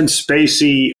Kevin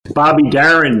Spacey, Bobby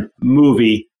Darin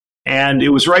movie. And it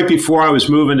was right before I was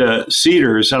moving to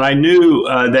Cedars, and I knew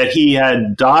that he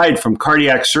had died from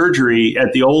cardiac surgery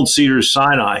at the old Cedars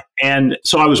Sinai. And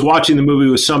so I was watching the movie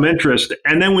with some interest.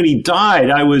 And then when he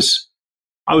died, I was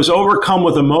overcome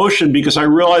with emotion because I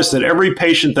realized that every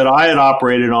patient that I had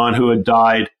operated on who had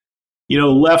died,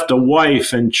 left a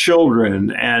wife and children.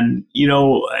 And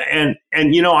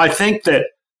I think that,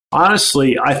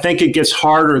 honestly, I think it gets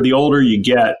harder the older you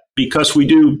get, because we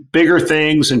do bigger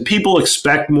things and people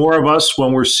expect more of us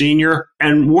when we're senior.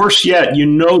 And worse yet,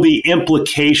 the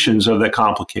implications of the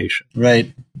complication.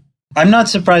 Right. I'm not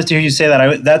surprised to hear you say that.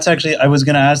 I was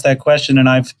going to ask that question. And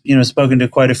I've, spoken to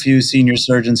quite a few senior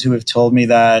surgeons who have told me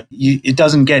that it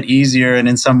doesn't get easier. And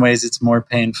in some ways, it's more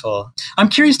painful. I'm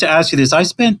curious to ask you this. I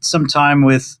spent some time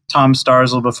with Tom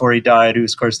Starzl before he died,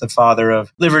 who's, of course, the father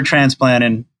of liver transplant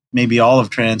and maybe all of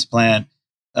transplant.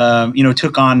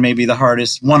 Took on maybe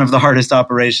one of the hardest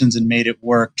operations and made it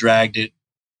work, dragged it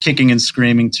kicking and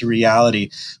screaming to reality.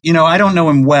 I don't know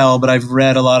him well, but I've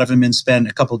read a lot of him and spent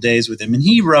a couple of days with him. And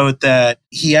he wrote that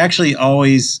he actually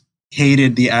always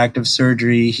hated the act of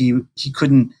surgery. He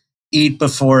couldn't eat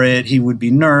before it. He would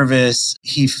be nervous.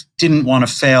 He didn't want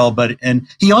to fail. And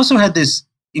he also had this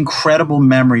incredible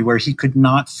memory where he could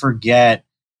not forget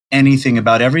anything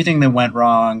about everything that went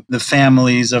wrong, the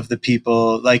families of the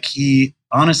people. Like he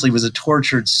honestly was a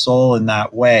tortured soul in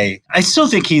that way. I still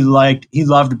think he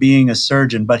loved being a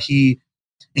surgeon, but he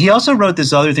also wrote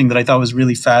this other thing that I thought was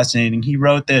really fascinating. He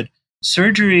wrote that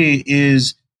surgery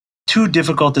is too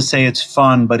difficult to say it's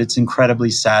fun, but it's incredibly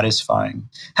satisfying.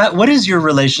 What is your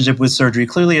relationship with surgery?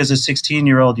 Clearly, as a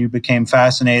 16-year-old, you became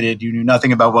fascinated. You knew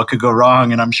nothing about what could go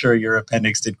wrong, and I'm sure your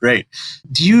appendix did great.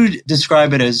 Do you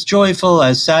describe it as joyful,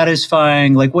 as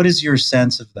satisfying? Like, what is your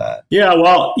sense of that? Yeah,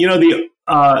 well,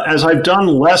 as I've done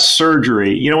less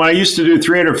surgery, when I used to do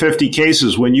 350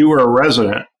 cases when you were a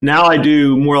resident, now I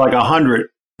do more like 100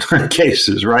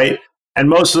 cases, right? And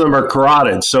most of them are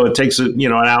carotid, so it takes an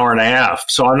hour and a half.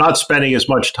 So I'm not spending as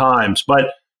much time.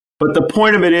 But the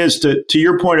point of it is to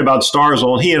your point about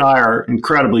Starzl, and he and I are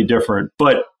incredibly different.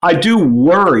 But I do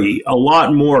worry a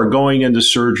lot more going into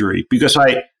surgery because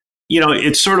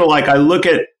it's sort of like I look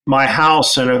at my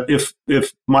house, and if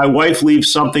my wife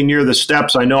leaves something near the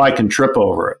steps, I know I can trip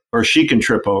over it, or she can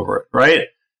trip over it, right?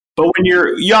 But when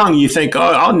you're young, you think, oh,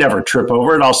 I'll never trip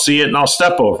over it. I'll see it and I'll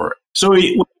step over it. So when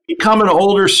you become an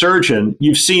older surgeon,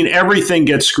 you've seen everything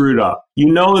get screwed up.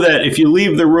 You know that if you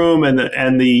leave the room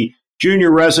and the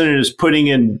junior resident is putting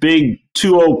in big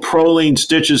 2-0 Proline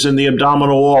stitches in the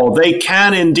abdominal wall, they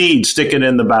can indeed stick it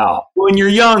in the bowel. When you're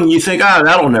young, you think,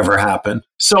 that'll never happen.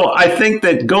 So I think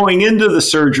that going into the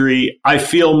surgery, I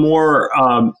feel more,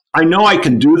 I know I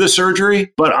can do the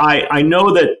surgery, but I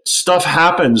know that stuff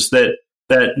happens that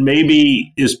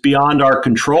maybe is beyond our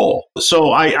control.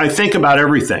 So I think about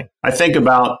everything.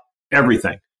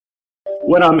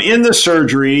 When I'm in the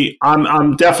surgery,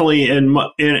 I'm definitely in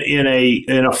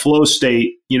a flow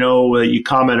state. You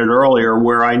commented earlier,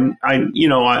 where I'm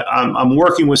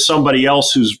working with somebody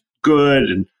else who's good,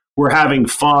 and we're having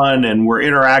fun, and we're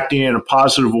interacting in a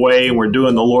positive way, and we're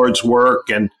doing the Lord's work,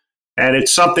 and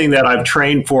it's something that I've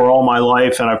trained for all my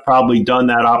life, and I've probably done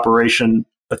that operation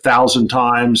 1,000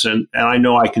 times, and I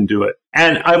know I can do it.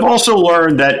 And I've also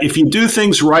learned that if you do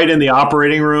things right in the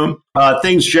operating room,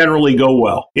 things generally go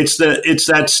well. It's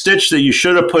that stitch that you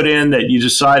should have put in that you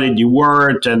decided you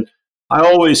weren't. And I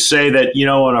always say that,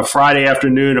 on a Friday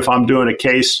afternoon, if I'm doing a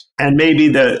case and maybe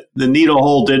the needle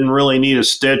hole didn't really need a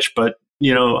stitch, but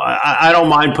I don't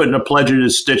mind putting a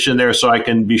prejudice stitch in there so I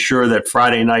can be sure that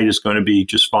Friday night is going to be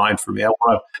just fine for me. I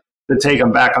want to take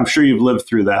them back. I'm sure you've lived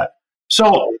through that.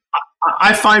 So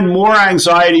I find more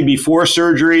anxiety before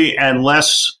surgery and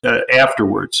less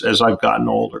afterwards as I've gotten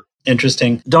older.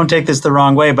 Interesting. Don't take this the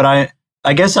wrong way, but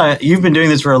I guess you've been doing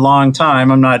this for a long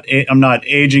time. I'm not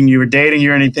aging you or dating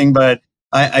you or anything, but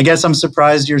I guess I'm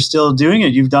surprised you're still doing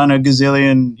it. You've done a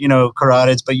gazillion,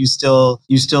 carotids, but you still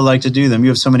like to do them. You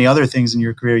have so many other things in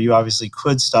your career. You obviously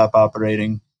could stop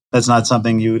operating. That's not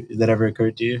something that ever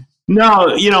occurred to you. No,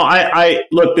 I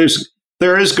look.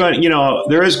 There is going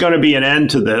to be an end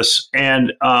to this,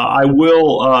 and I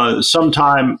will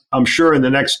sometime, I'm sure in the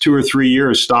next 2 or 3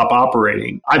 years, stop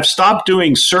operating. I've stopped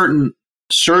doing certain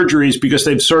surgeries because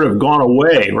they've sort of gone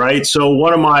away, right? So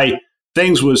one of my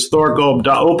things was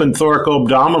open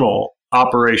thoracoabdominal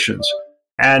operations.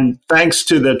 And thanks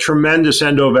to the tremendous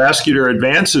endovascular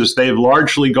advances, they've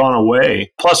largely gone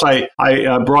away. Plus, I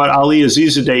brought Ali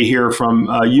Azizadeh here from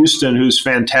Houston, who's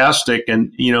fantastic,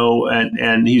 and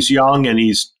he's young and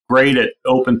he's great at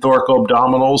open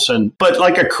thoracoabdominals. But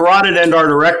like a carotid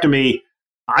endarterectomy,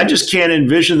 I just can't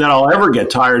envision that I'll ever get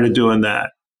tired of doing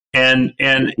that. And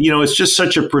it's just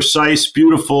such a precise,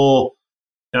 beautiful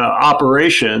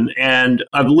operation. And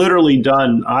I've literally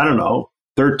done,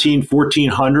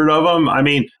 1,400 of them. I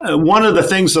mean, one of the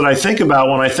things that I think about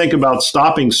when I think about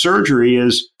stopping surgery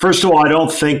is, first of all, I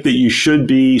don't think that you should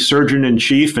be surgeon in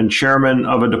chief and chairman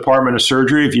of a department of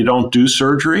surgery if you don't do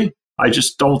surgery. I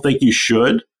just don't think you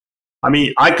should. I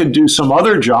mean, I could do some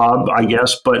other job, I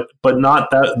guess, but not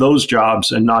those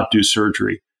jobs and not do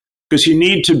surgery, because you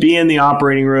need to be in the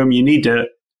operating room. You need to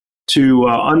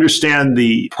understand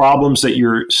the problems that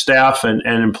your staff and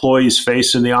employees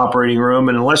face in the operating room.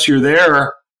 And unless you're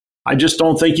there, I just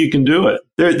don't think you can do it.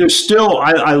 There's still,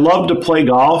 I love to play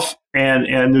golf,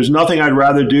 and there's nothing I'd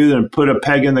rather do than put a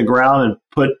peg in the ground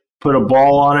and put a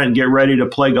ball on it and get ready to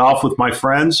play golf with my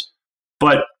friends.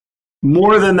 But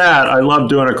more than that, I love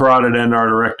doing a carotid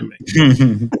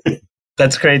endarterectomy.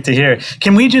 That's great to hear.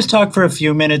 Can we just talk for a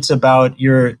few minutes about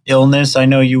your illness? I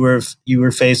know you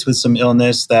were faced with some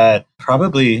illness that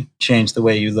probably changed the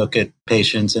way you look at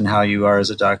patients and how you are as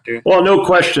a doctor. Well, no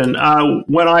question.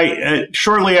 When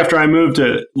shortly after I moved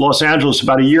to Los Angeles,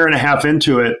 about a year and a half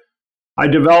into it, I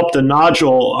developed a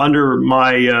nodule under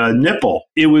my nipple.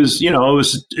 It was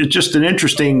just an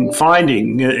interesting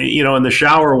finding, in the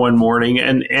shower one morning,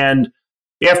 and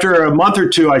after a month or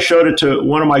two, I showed it to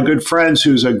one of my good friends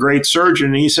who's a great surgeon,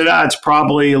 and he said, it's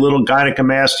probably a little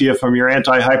gynecomastia from your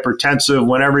antihypertensive.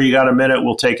 Whenever you got a minute,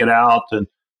 we'll take it out. And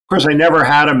of course, I never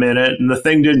had a minute, and the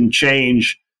thing didn't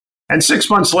change. And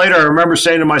 6 months later, I remember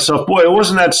saying to myself, boy, it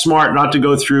wasn't that smart not to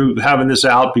go through having this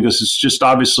out, because it's just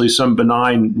obviously some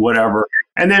benign whatever.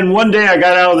 And then one day I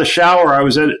got out of the shower. I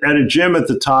was at a gym at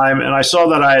the time, and I saw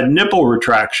that I had nipple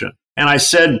retraction. And I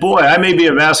said, boy, I may be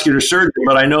a vascular surgeon,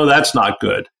 but I know that's not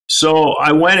good. So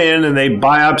I went in and they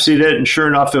biopsied it. And sure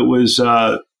enough, it was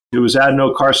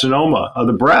adenocarcinoma of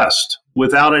the breast,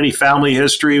 without any family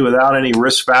history, without any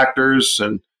risk factors,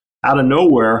 and out of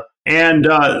nowhere. And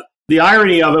the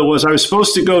irony of it was I was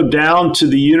supposed to go down to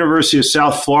the University of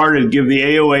South Florida to give the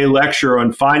AOA lecture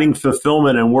on finding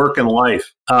fulfillment in work and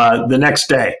life the next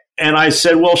day. And I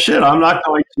said, well, shit, I'm not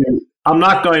going to I'm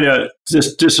not going to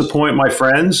just disappoint my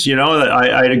friends, that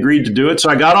I'd agreed to do it. So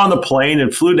I got on the plane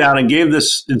and flew down and gave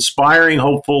this inspiring,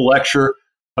 hopeful lecture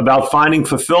about finding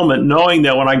fulfillment, knowing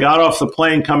that when I got off the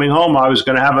plane coming home, I was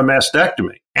going to have a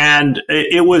mastectomy. And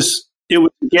it was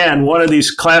again, one of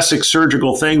these classic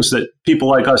surgical things that people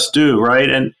like us do, right?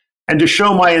 And to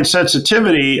show my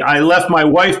insensitivity, I left my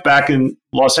wife back in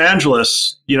Los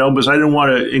Angeles, because I didn't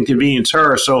want to inconvenience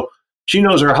her. So she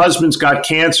knows her husband's got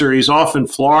cancer. He's off in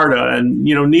Florida, and,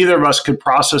 neither of us could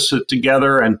process it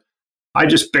together. And I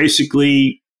just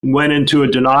basically went into a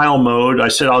denial mode. I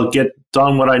said, I'll get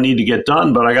done what I need to get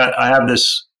done, but I have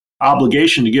this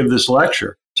obligation to give this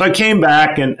lecture. So I came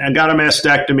back and got a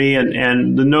mastectomy,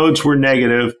 and the nodes were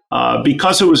negative.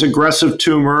 Because it was aggressive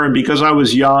tumor and because I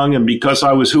was young and because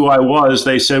I was who I was,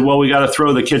 they said, well, we got to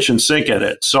throw the kitchen sink at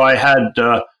it. So I had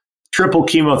triple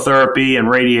chemotherapy and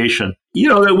radiation.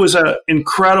 It was an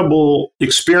incredible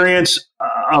experience,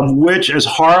 of which, as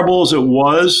horrible as it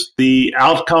was, the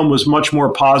outcome was much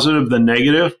more positive than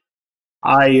negative.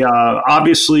 I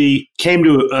obviously came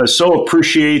to so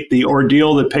appreciate the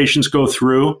ordeal that patients go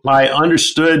through. I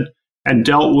understood and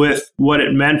dealt with what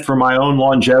it meant for my own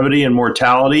longevity and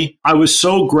mortality. I was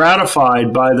so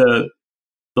gratified by the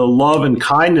love and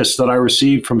kindness that I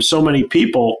received from so many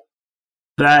people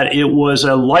that it was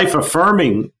a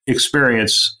life-affirming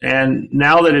experience. And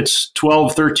now that it's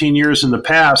 12, 13 years in the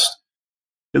past,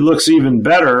 it looks even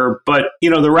better. But,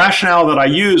 the rationale that I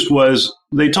used was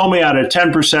they told me I had a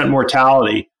 10%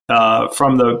 mortality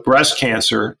from the breast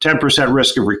cancer, 10%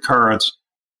 risk of recurrence.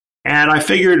 And I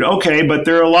figured, okay, but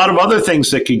there are a lot of other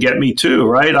things that could get me too,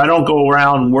 right? I don't go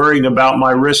around worrying about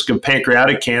my risk of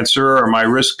pancreatic cancer or my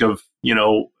risk of,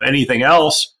 anything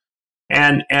else.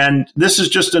 And this is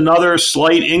just another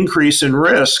slight increase in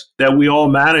risk that we all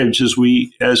manage as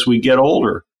we get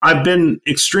older. I've been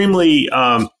extremely, in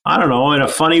a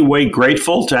funny way,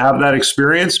 grateful to have that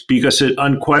experience because it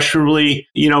unquestionably,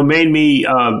 made me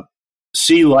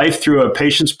see life through a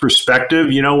patient's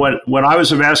perspective. When I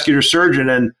was a vascular surgeon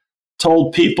and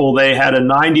told people they had a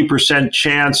 90%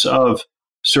 chance of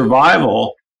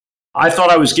survival, I thought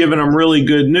I was giving them really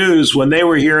good news when they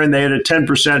were hearing they had a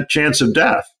 10% chance of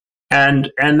death.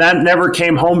 And that never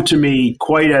came home to me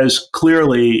quite as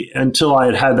clearly until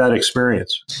I had that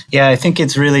experience. Yeah, I think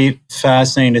it's really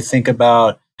fascinating to think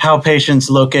about how patients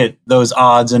look at those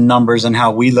odds and numbers and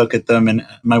how we look at them. And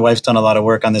my wife's done a lot of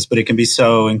work on this, but it can be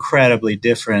so incredibly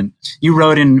different. You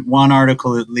wrote in one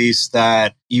article, at least,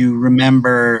 that you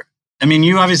remember,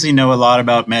 you obviously know a lot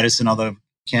about medicine, although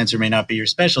cancer may not be your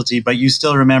specialty, but you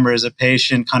still remember as a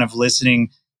patient kind of listening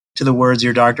to the words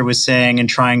your doctor was saying and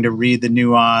trying to read the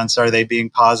nuance. Are they being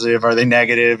positive? Are they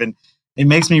negative? And it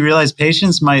makes me realize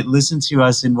patients might listen to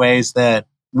us in ways that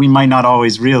we might not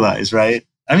always realize, right?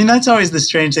 That's always the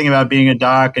strange thing about being a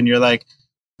doc, and you're like,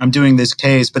 I'm doing this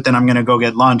case, but then I'm going to go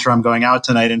get lunch or I'm going out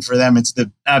tonight. And for them, it's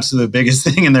the absolute biggest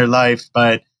thing in their life.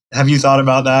 But have you thought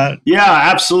about that? Yeah,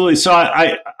 absolutely. So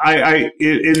I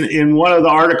in one of the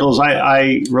articles,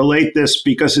 I relate this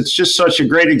because it's just such a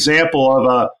great example of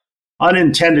a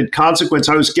unintended consequence.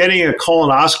 I was getting a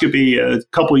colonoscopy a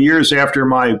couple of years after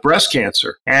my breast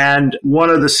cancer, and one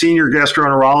of the senior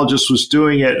gastroenterologists was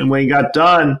doing it. And when he got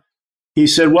done, he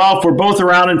said, well, if we're both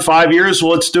around in 5 years,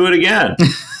 well, let's do it again.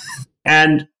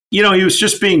 And, he was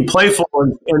just being playful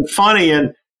and funny.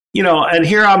 And, and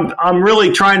here I'm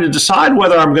really trying to decide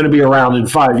whether I'm going to be around in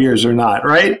 5 years or not,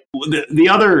 right? The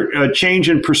other change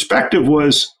in perspective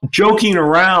was joking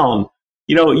around.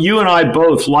 You and I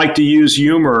both like to use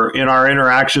humor in our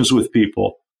interactions with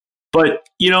people. But,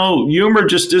 humor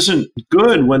just isn't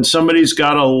good when somebody's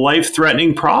got a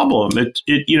life-threatening problem.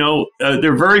 There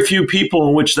are very few people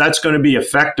in which that's going to be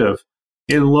effective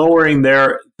in lowering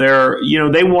their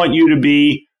they want you to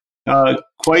be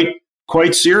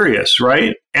quite serious,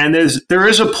 right? And there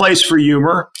is a place for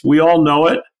humor. We all know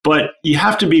it, but you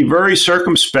have to be very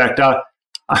circumspect.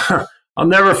 I'll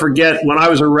never forget when I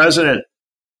was a resident,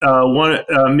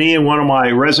 me and one of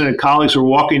my resident colleagues were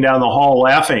walking down the hall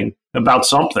laughing about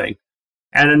something.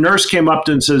 And a nurse came up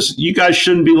to and says, you guys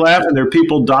shouldn't be laughing. There are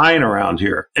people dying around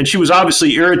here. And she was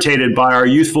obviously irritated by our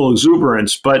youthful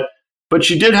exuberance, but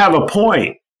she did have a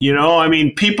point.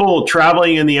 People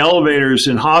traveling in the elevators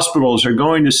in hospitals are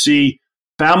going to see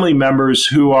family members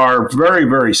who are very,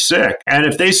 very sick. And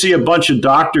if they see a bunch of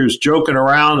doctors joking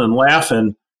around and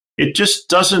laughing, it just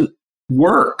doesn't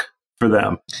work for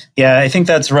them. Yeah, I think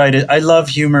that's right. I love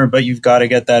humor, but you've got to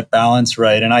get that balance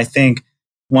right. And I think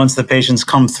once the patients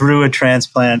come through a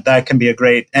transplant, that can be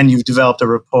and you've developed a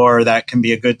rapport, that can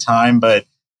be a good time, but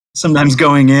sometimes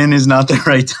going in is not the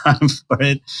right time for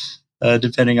it.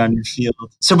 depending on your field.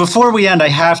 So before we end, I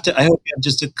hope you have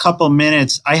just a couple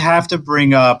minutes. I have to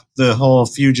bring up the whole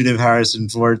fugitive Harrison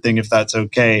Ford thing, if that's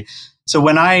okay. So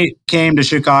when I came to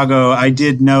Chicago, I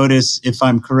did notice, if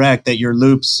I'm correct, that your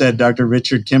loops said Dr.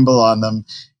 Richard Kimball on them.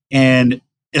 And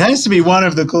it has to be one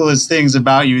of the coolest things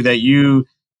about you that you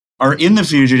are in The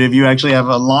Fugitive. You actually have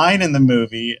a line in the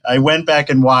movie. I went back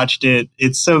and watched it.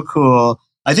 It's so cool.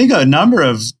 I think a number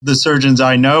of the surgeons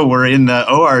I know were in the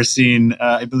OR scene.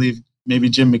 I believe maybe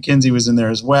Jim McKenzie was in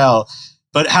there as well.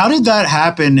 But how did that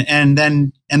happen? And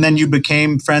then you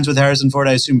became friends with Harrison Ford,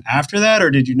 I assume, after that,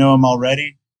 or did you know him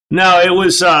already? No, it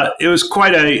was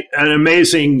quite an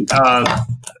amazing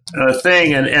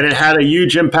thing, and it had a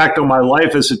huge impact on my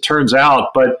life, as it turns out.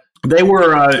 But they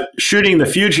were shooting The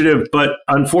Fugitive, but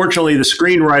unfortunately, the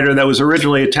screenwriter that was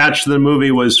originally attached to the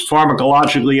movie was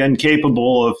pharmacologically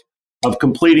incapable of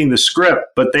completing the script.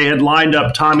 But they had lined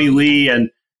up Tommy Lee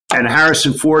and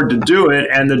Harrison Ford to do it,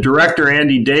 and the director,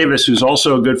 Andy Davis, who's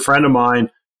also a good friend of mine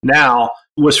now,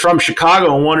 was from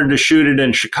Chicago and wanted to shoot it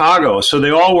in Chicago. So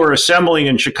they all were assembling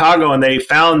in Chicago, and they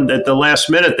found at the last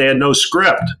minute they had no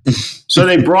script. So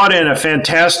they brought in a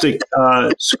fantastic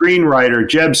screenwriter,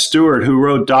 Jeb Stewart, who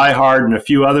wrote Die Hard and a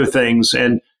few other things.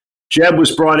 And Jeb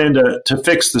was brought in to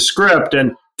fix the script.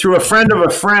 And through a friend of a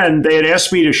friend, they had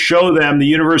asked me to show them the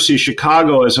University of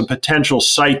Chicago as a potential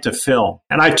site to film.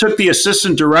 And I took the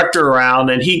assistant director around,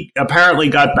 and he apparently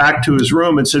got back to his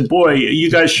room and said, boy,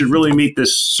 you guys should really meet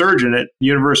this surgeon at the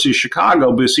University of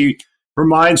Chicago, because he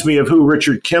reminds me of who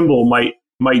Richard Kimball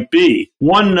might be.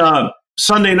 One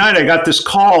Sunday night, I got this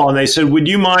call, and they said, would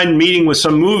you mind meeting with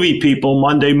some movie people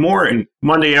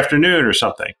Monday afternoon or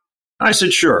something? I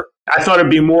said, sure. I thought it'd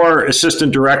be more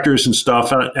assistant directors and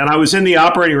stuff. And I was in the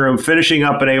operating room finishing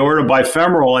up an aorta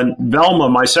bifemoral, and Velma,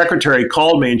 my secretary,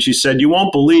 called me and she said, you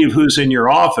won't believe who's in your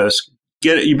office.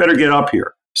 You better get up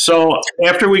here. So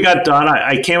after we got done,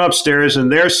 I came upstairs,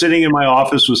 and there sitting in my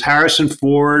office was Harrison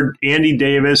Ford, Andy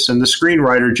Davis, and the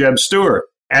screenwriter, Jeb Stewart.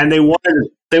 And they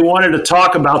wanted to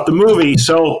talk about the movie.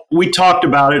 So we talked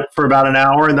about it for about an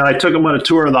hour, and then I took them on a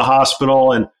tour of the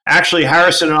hospital. And actually,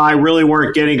 Harrison and I really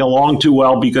weren't getting along too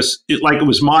well, because it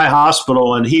was my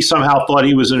hospital, and he somehow thought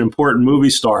he was an important movie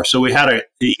star. So we had an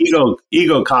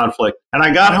ego conflict. And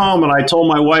I got home, and I told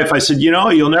my wife, I said,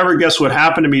 you'll never guess what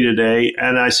happened to me today.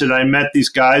 And I said, I met these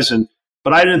guys,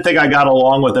 but I didn't think I got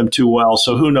along with them too well,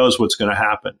 so who knows what's going to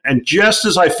happen. And just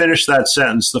as I finished that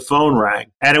sentence, the phone rang,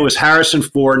 and it was Harrison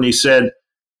Ford, and he said,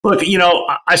 look,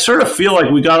 I sort of feel like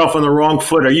we got off on the wrong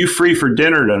foot. Are you free for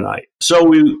dinner tonight?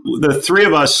 So the three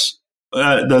of us,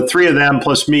 the three of them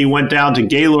plus me, went down to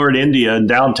Gaylord, India in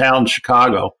downtown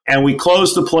Chicago, and we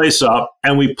closed the place up,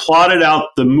 and we plotted out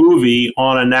the movie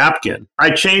on a napkin. I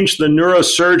changed the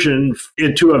neurosurgeon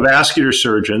into a vascular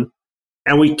surgeon,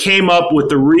 and we came up with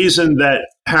the reason that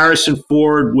Harrison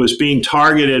Ford was being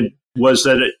targeted was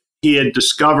that he had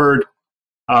discovered,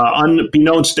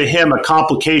 unbeknownst to him, a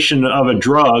complication of a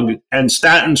drug, and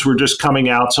statins were just coming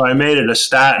out, so I made it a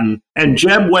statin. And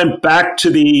Jeb went back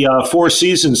to the Four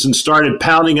Seasons and started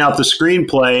pounding out the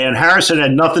screenplay, and Harrison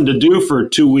had nothing to do for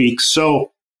 2 weeks.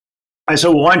 So I said,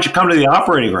 well, why don't you come to the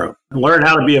operating room and learn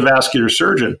how to be a vascular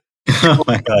surgeon? Oh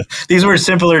my God. These were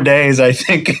simpler days, I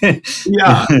think.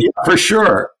 yeah, for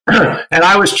sure. And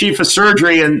I was chief of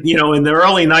surgery, and in the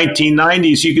early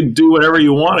 1990s, you could do whatever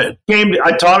you wanted.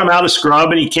 I taught him how to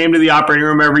scrub, and he came to the operating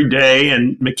room every day,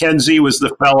 and McKenzie was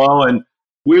the fellow, and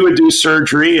we would do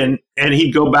surgery, and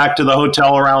he'd go back to the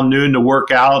hotel around noon to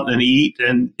work out and eat,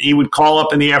 and he would call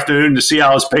up in the afternoon to see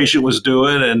how his patient was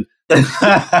doing, and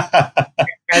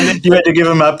then you had to give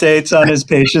him updates on his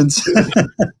patients.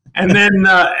 And then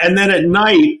at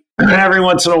night, every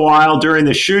once in a while during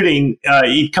the shooting,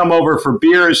 he'd come over for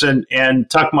beers and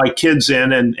tuck my kids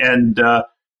in. And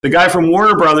the guy from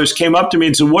Warner Brothers came up to me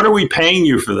and said, what are we paying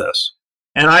you for this?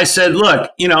 And I said,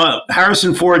 look,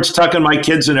 Harrison Ford's tucking my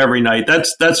kids in every night.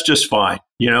 That's just fine.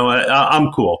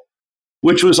 I'm cool.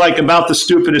 Which was like about the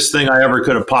stupidest thing I ever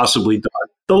could have possibly done.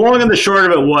 The long and the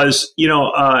short of it was,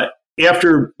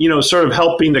 after, sort of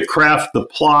helping to craft the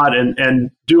plot and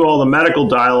do all the medical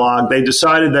dialogue, they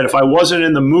decided that if I wasn't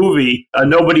in the movie,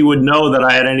 nobody would know that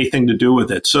I had anything to do with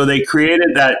it. So they created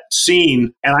that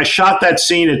scene, and I shot that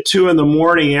scene at 2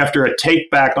 a.m. after a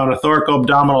take back on a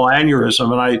thoracoabdominal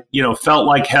aneurysm. And I, felt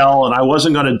like hell, and I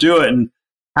wasn't going to do it. And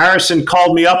Harrison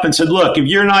called me up and said, look, if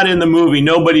you're not in the movie,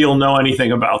 nobody will know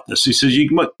anything about this. He says,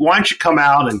 why don't you come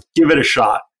out and give it a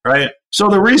shot, right? So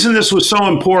the reason this was so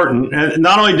important, and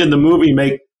not only did the movie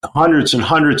make hundreds and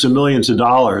hundreds of millions of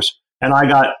dollars, and I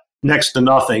got next to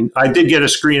nothing, I did get a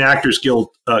Screen Actors Guild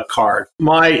card.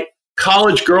 My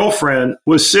college girlfriend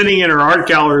was sitting in her art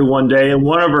gallery one day, and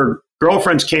one of her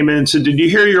girlfriends came in and said, "Did you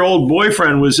hear your old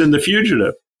boyfriend was in The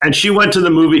Fugitive?" And she went to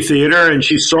the movie theater and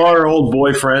she saw her old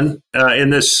boyfriend in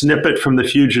this snippet from The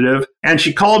Fugitive. And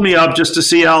she called me up just to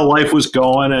see how life was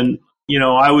going. And,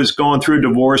 I was going through a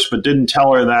divorce, but didn't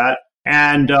tell her that.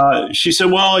 And she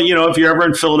said, well, if you're ever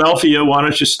in Philadelphia, why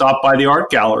don't you stop by the art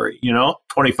gallery?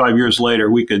 25 years later,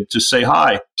 we could just say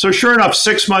hi. So sure enough,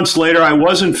 6 months later, I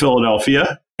was in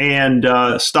Philadelphia and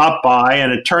stopped by.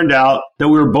 And it turned out that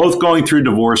we were both going through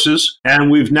divorces.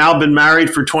 And we've now been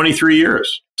married for 23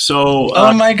 years. So,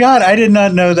 oh my God, I did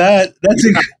not know that. That's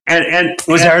and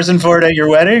was Harrison Ford at your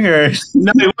wedding, or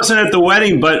no? He wasn't at the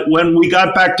wedding. But when we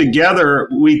got back together,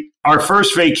 our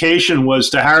first vacation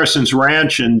was to Harrison's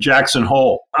ranch in Jackson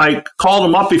Hole. I called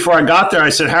him up before I got there. I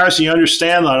said, "Harrison, you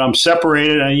understand that I'm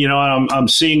separated, and I'm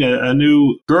seeing a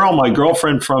new girl, my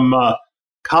girlfriend from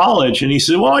college." And he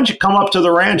said, "Why don't you come up to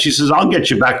the ranch?" He says, "I'll get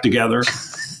you back together."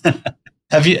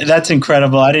 That's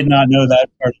incredible. I did not know that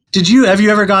part. Have you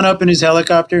ever gone up in his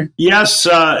helicopter? Yes,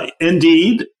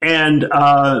 indeed. And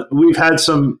we've had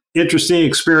some interesting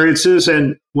experiences.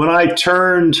 And when I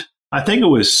turned, I think it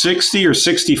was 60 or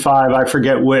 65, I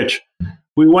forget which,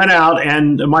 we went out,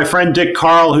 and my friend Dick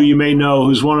Carl, who you may know,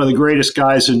 who's one of the greatest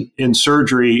guys in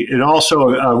surgery and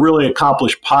also a really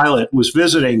accomplished pilot, was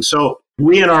visiting. So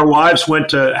we and our wives went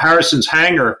to Harrison's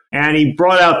hangar, and he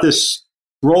brought out this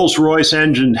Rolls-Royce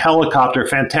engine helicopter,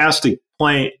 fantastic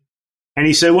plane. And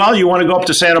he said, well, you want to go up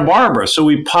to Santa Barbara? So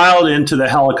we piled into the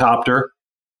helicopter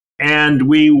and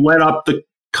we went up the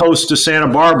coast to Santa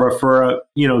Barbara for a,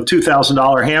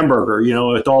 $2,000 hamburger,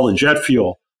 with all the jet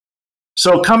fuel.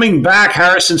 So coming back,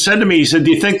 Harrison said to me, he said,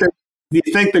 do you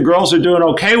think the girls are doing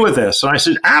okay with this? And I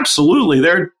said, absolutely.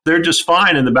 They're just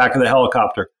fine in the back of the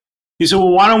helicopter. He said, well,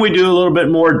 why don't we do a little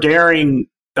bit more daring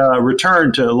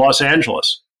return to Los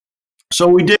Angeles? So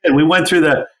we did. We went through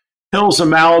the hills of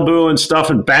Malibu and stuff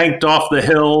and banked off the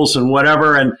hills and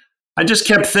whatever. And I just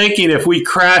kept thinking if we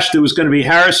crashed, it was going to be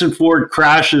Harrison Ford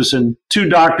crashes and two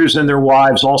doctors and their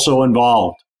wives also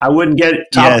involved. I wouldn't get it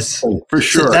for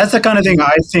sure. So that's the kind of thing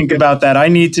I think about that. I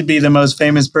need to be the most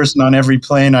famous person on every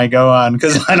plane I go on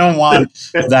because I don't want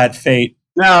that fate.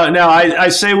 Now, I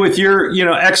say with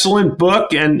your excellent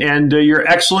book and your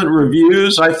excellent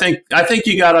reviews, I think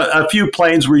you got a few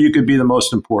planes where you could be the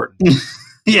most important.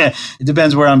 Yeah, it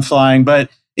depends where I'm flying, but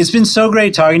it's been so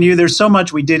great talking to you. There's so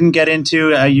much we didn't get into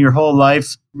your whole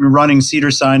life running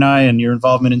Cedars-Sinai and your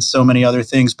involvement in so many other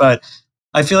things, but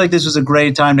I feel like this was a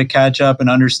great time to catch up and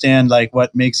understand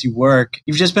what makes you work.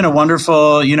 You've just been a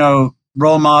wonderful,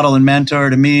 role model and mentor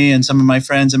to me and some of my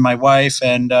friends and my wife,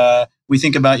 and we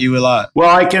think about you a lot.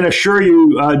 Well, I can assure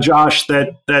you, Josh,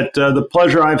 that the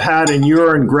pleasure I've had in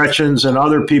your and Gretchen's and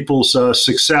other people's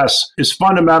success is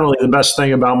fundamentally the best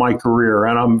thing about my career.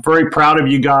 And I'm very proud of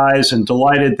you guys and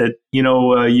delighted that,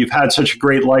 you've had such a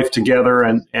great life together.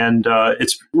 And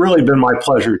it's really been my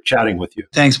pleasure chatting with you.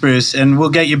 Thanks, Bruce. And we'll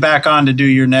get you back on to do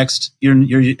your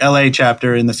LA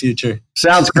chapter in the future.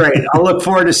 Sounds great. I'll look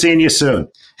forward to seeing you soon.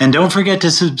 And don't forget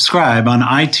to subscribe on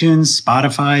iTunes,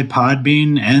 Spotify,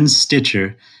 Podbean, and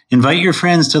Stitcher. Invite your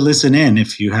friends to listen in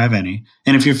if you have any.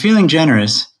 And if you're feeling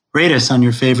generous, rate us on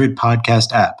your favorite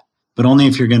podcast app, but only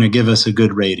if you're going to give us a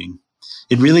good rating.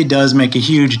 It really does make a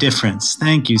huge difference.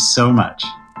 Thank you so much.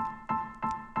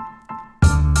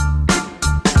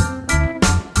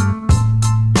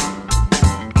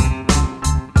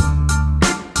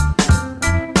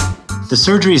 The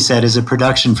Surgery Set is a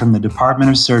production from the Department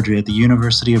of Surgery at the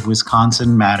University of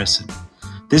Wisconsin-Madison.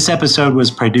 This episode was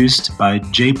produced by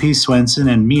J.P. Swenson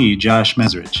and me, Josh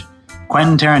Mesrich.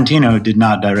 Quentin Tarantino did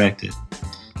not direct it.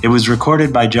 It was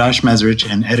recorded by Josh Mesrich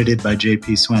and edited by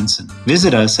J.P. Swenson.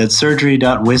 Visit us at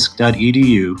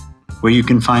surgery.wisc.edu, where you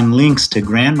can find links to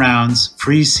grand rounds,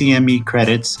 free CME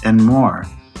credits, and more.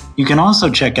 You can also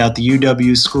check out the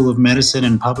UW School of Medicine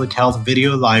and Public Health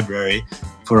video library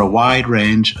for a wide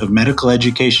range of medical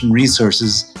education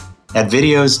resources at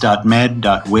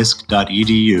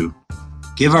videos.med.wisc.edu.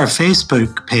 Give our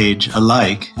Facebook page a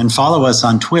like and follow us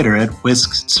on Twitter at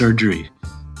Wisc Surgery.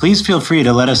 Please feel free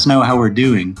to let us know how we're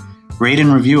doing, rate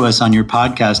and review us on your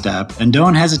podcast app, and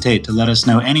don't hesitate to let us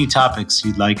know any topics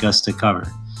you'd like us to cover.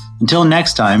 Until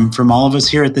next time, from all of us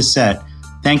here at the set,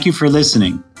 thank you for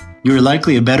listening. You are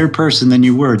likely a better person than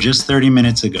you were just 30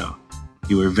 minutes ago.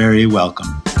 You are very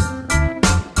welcome.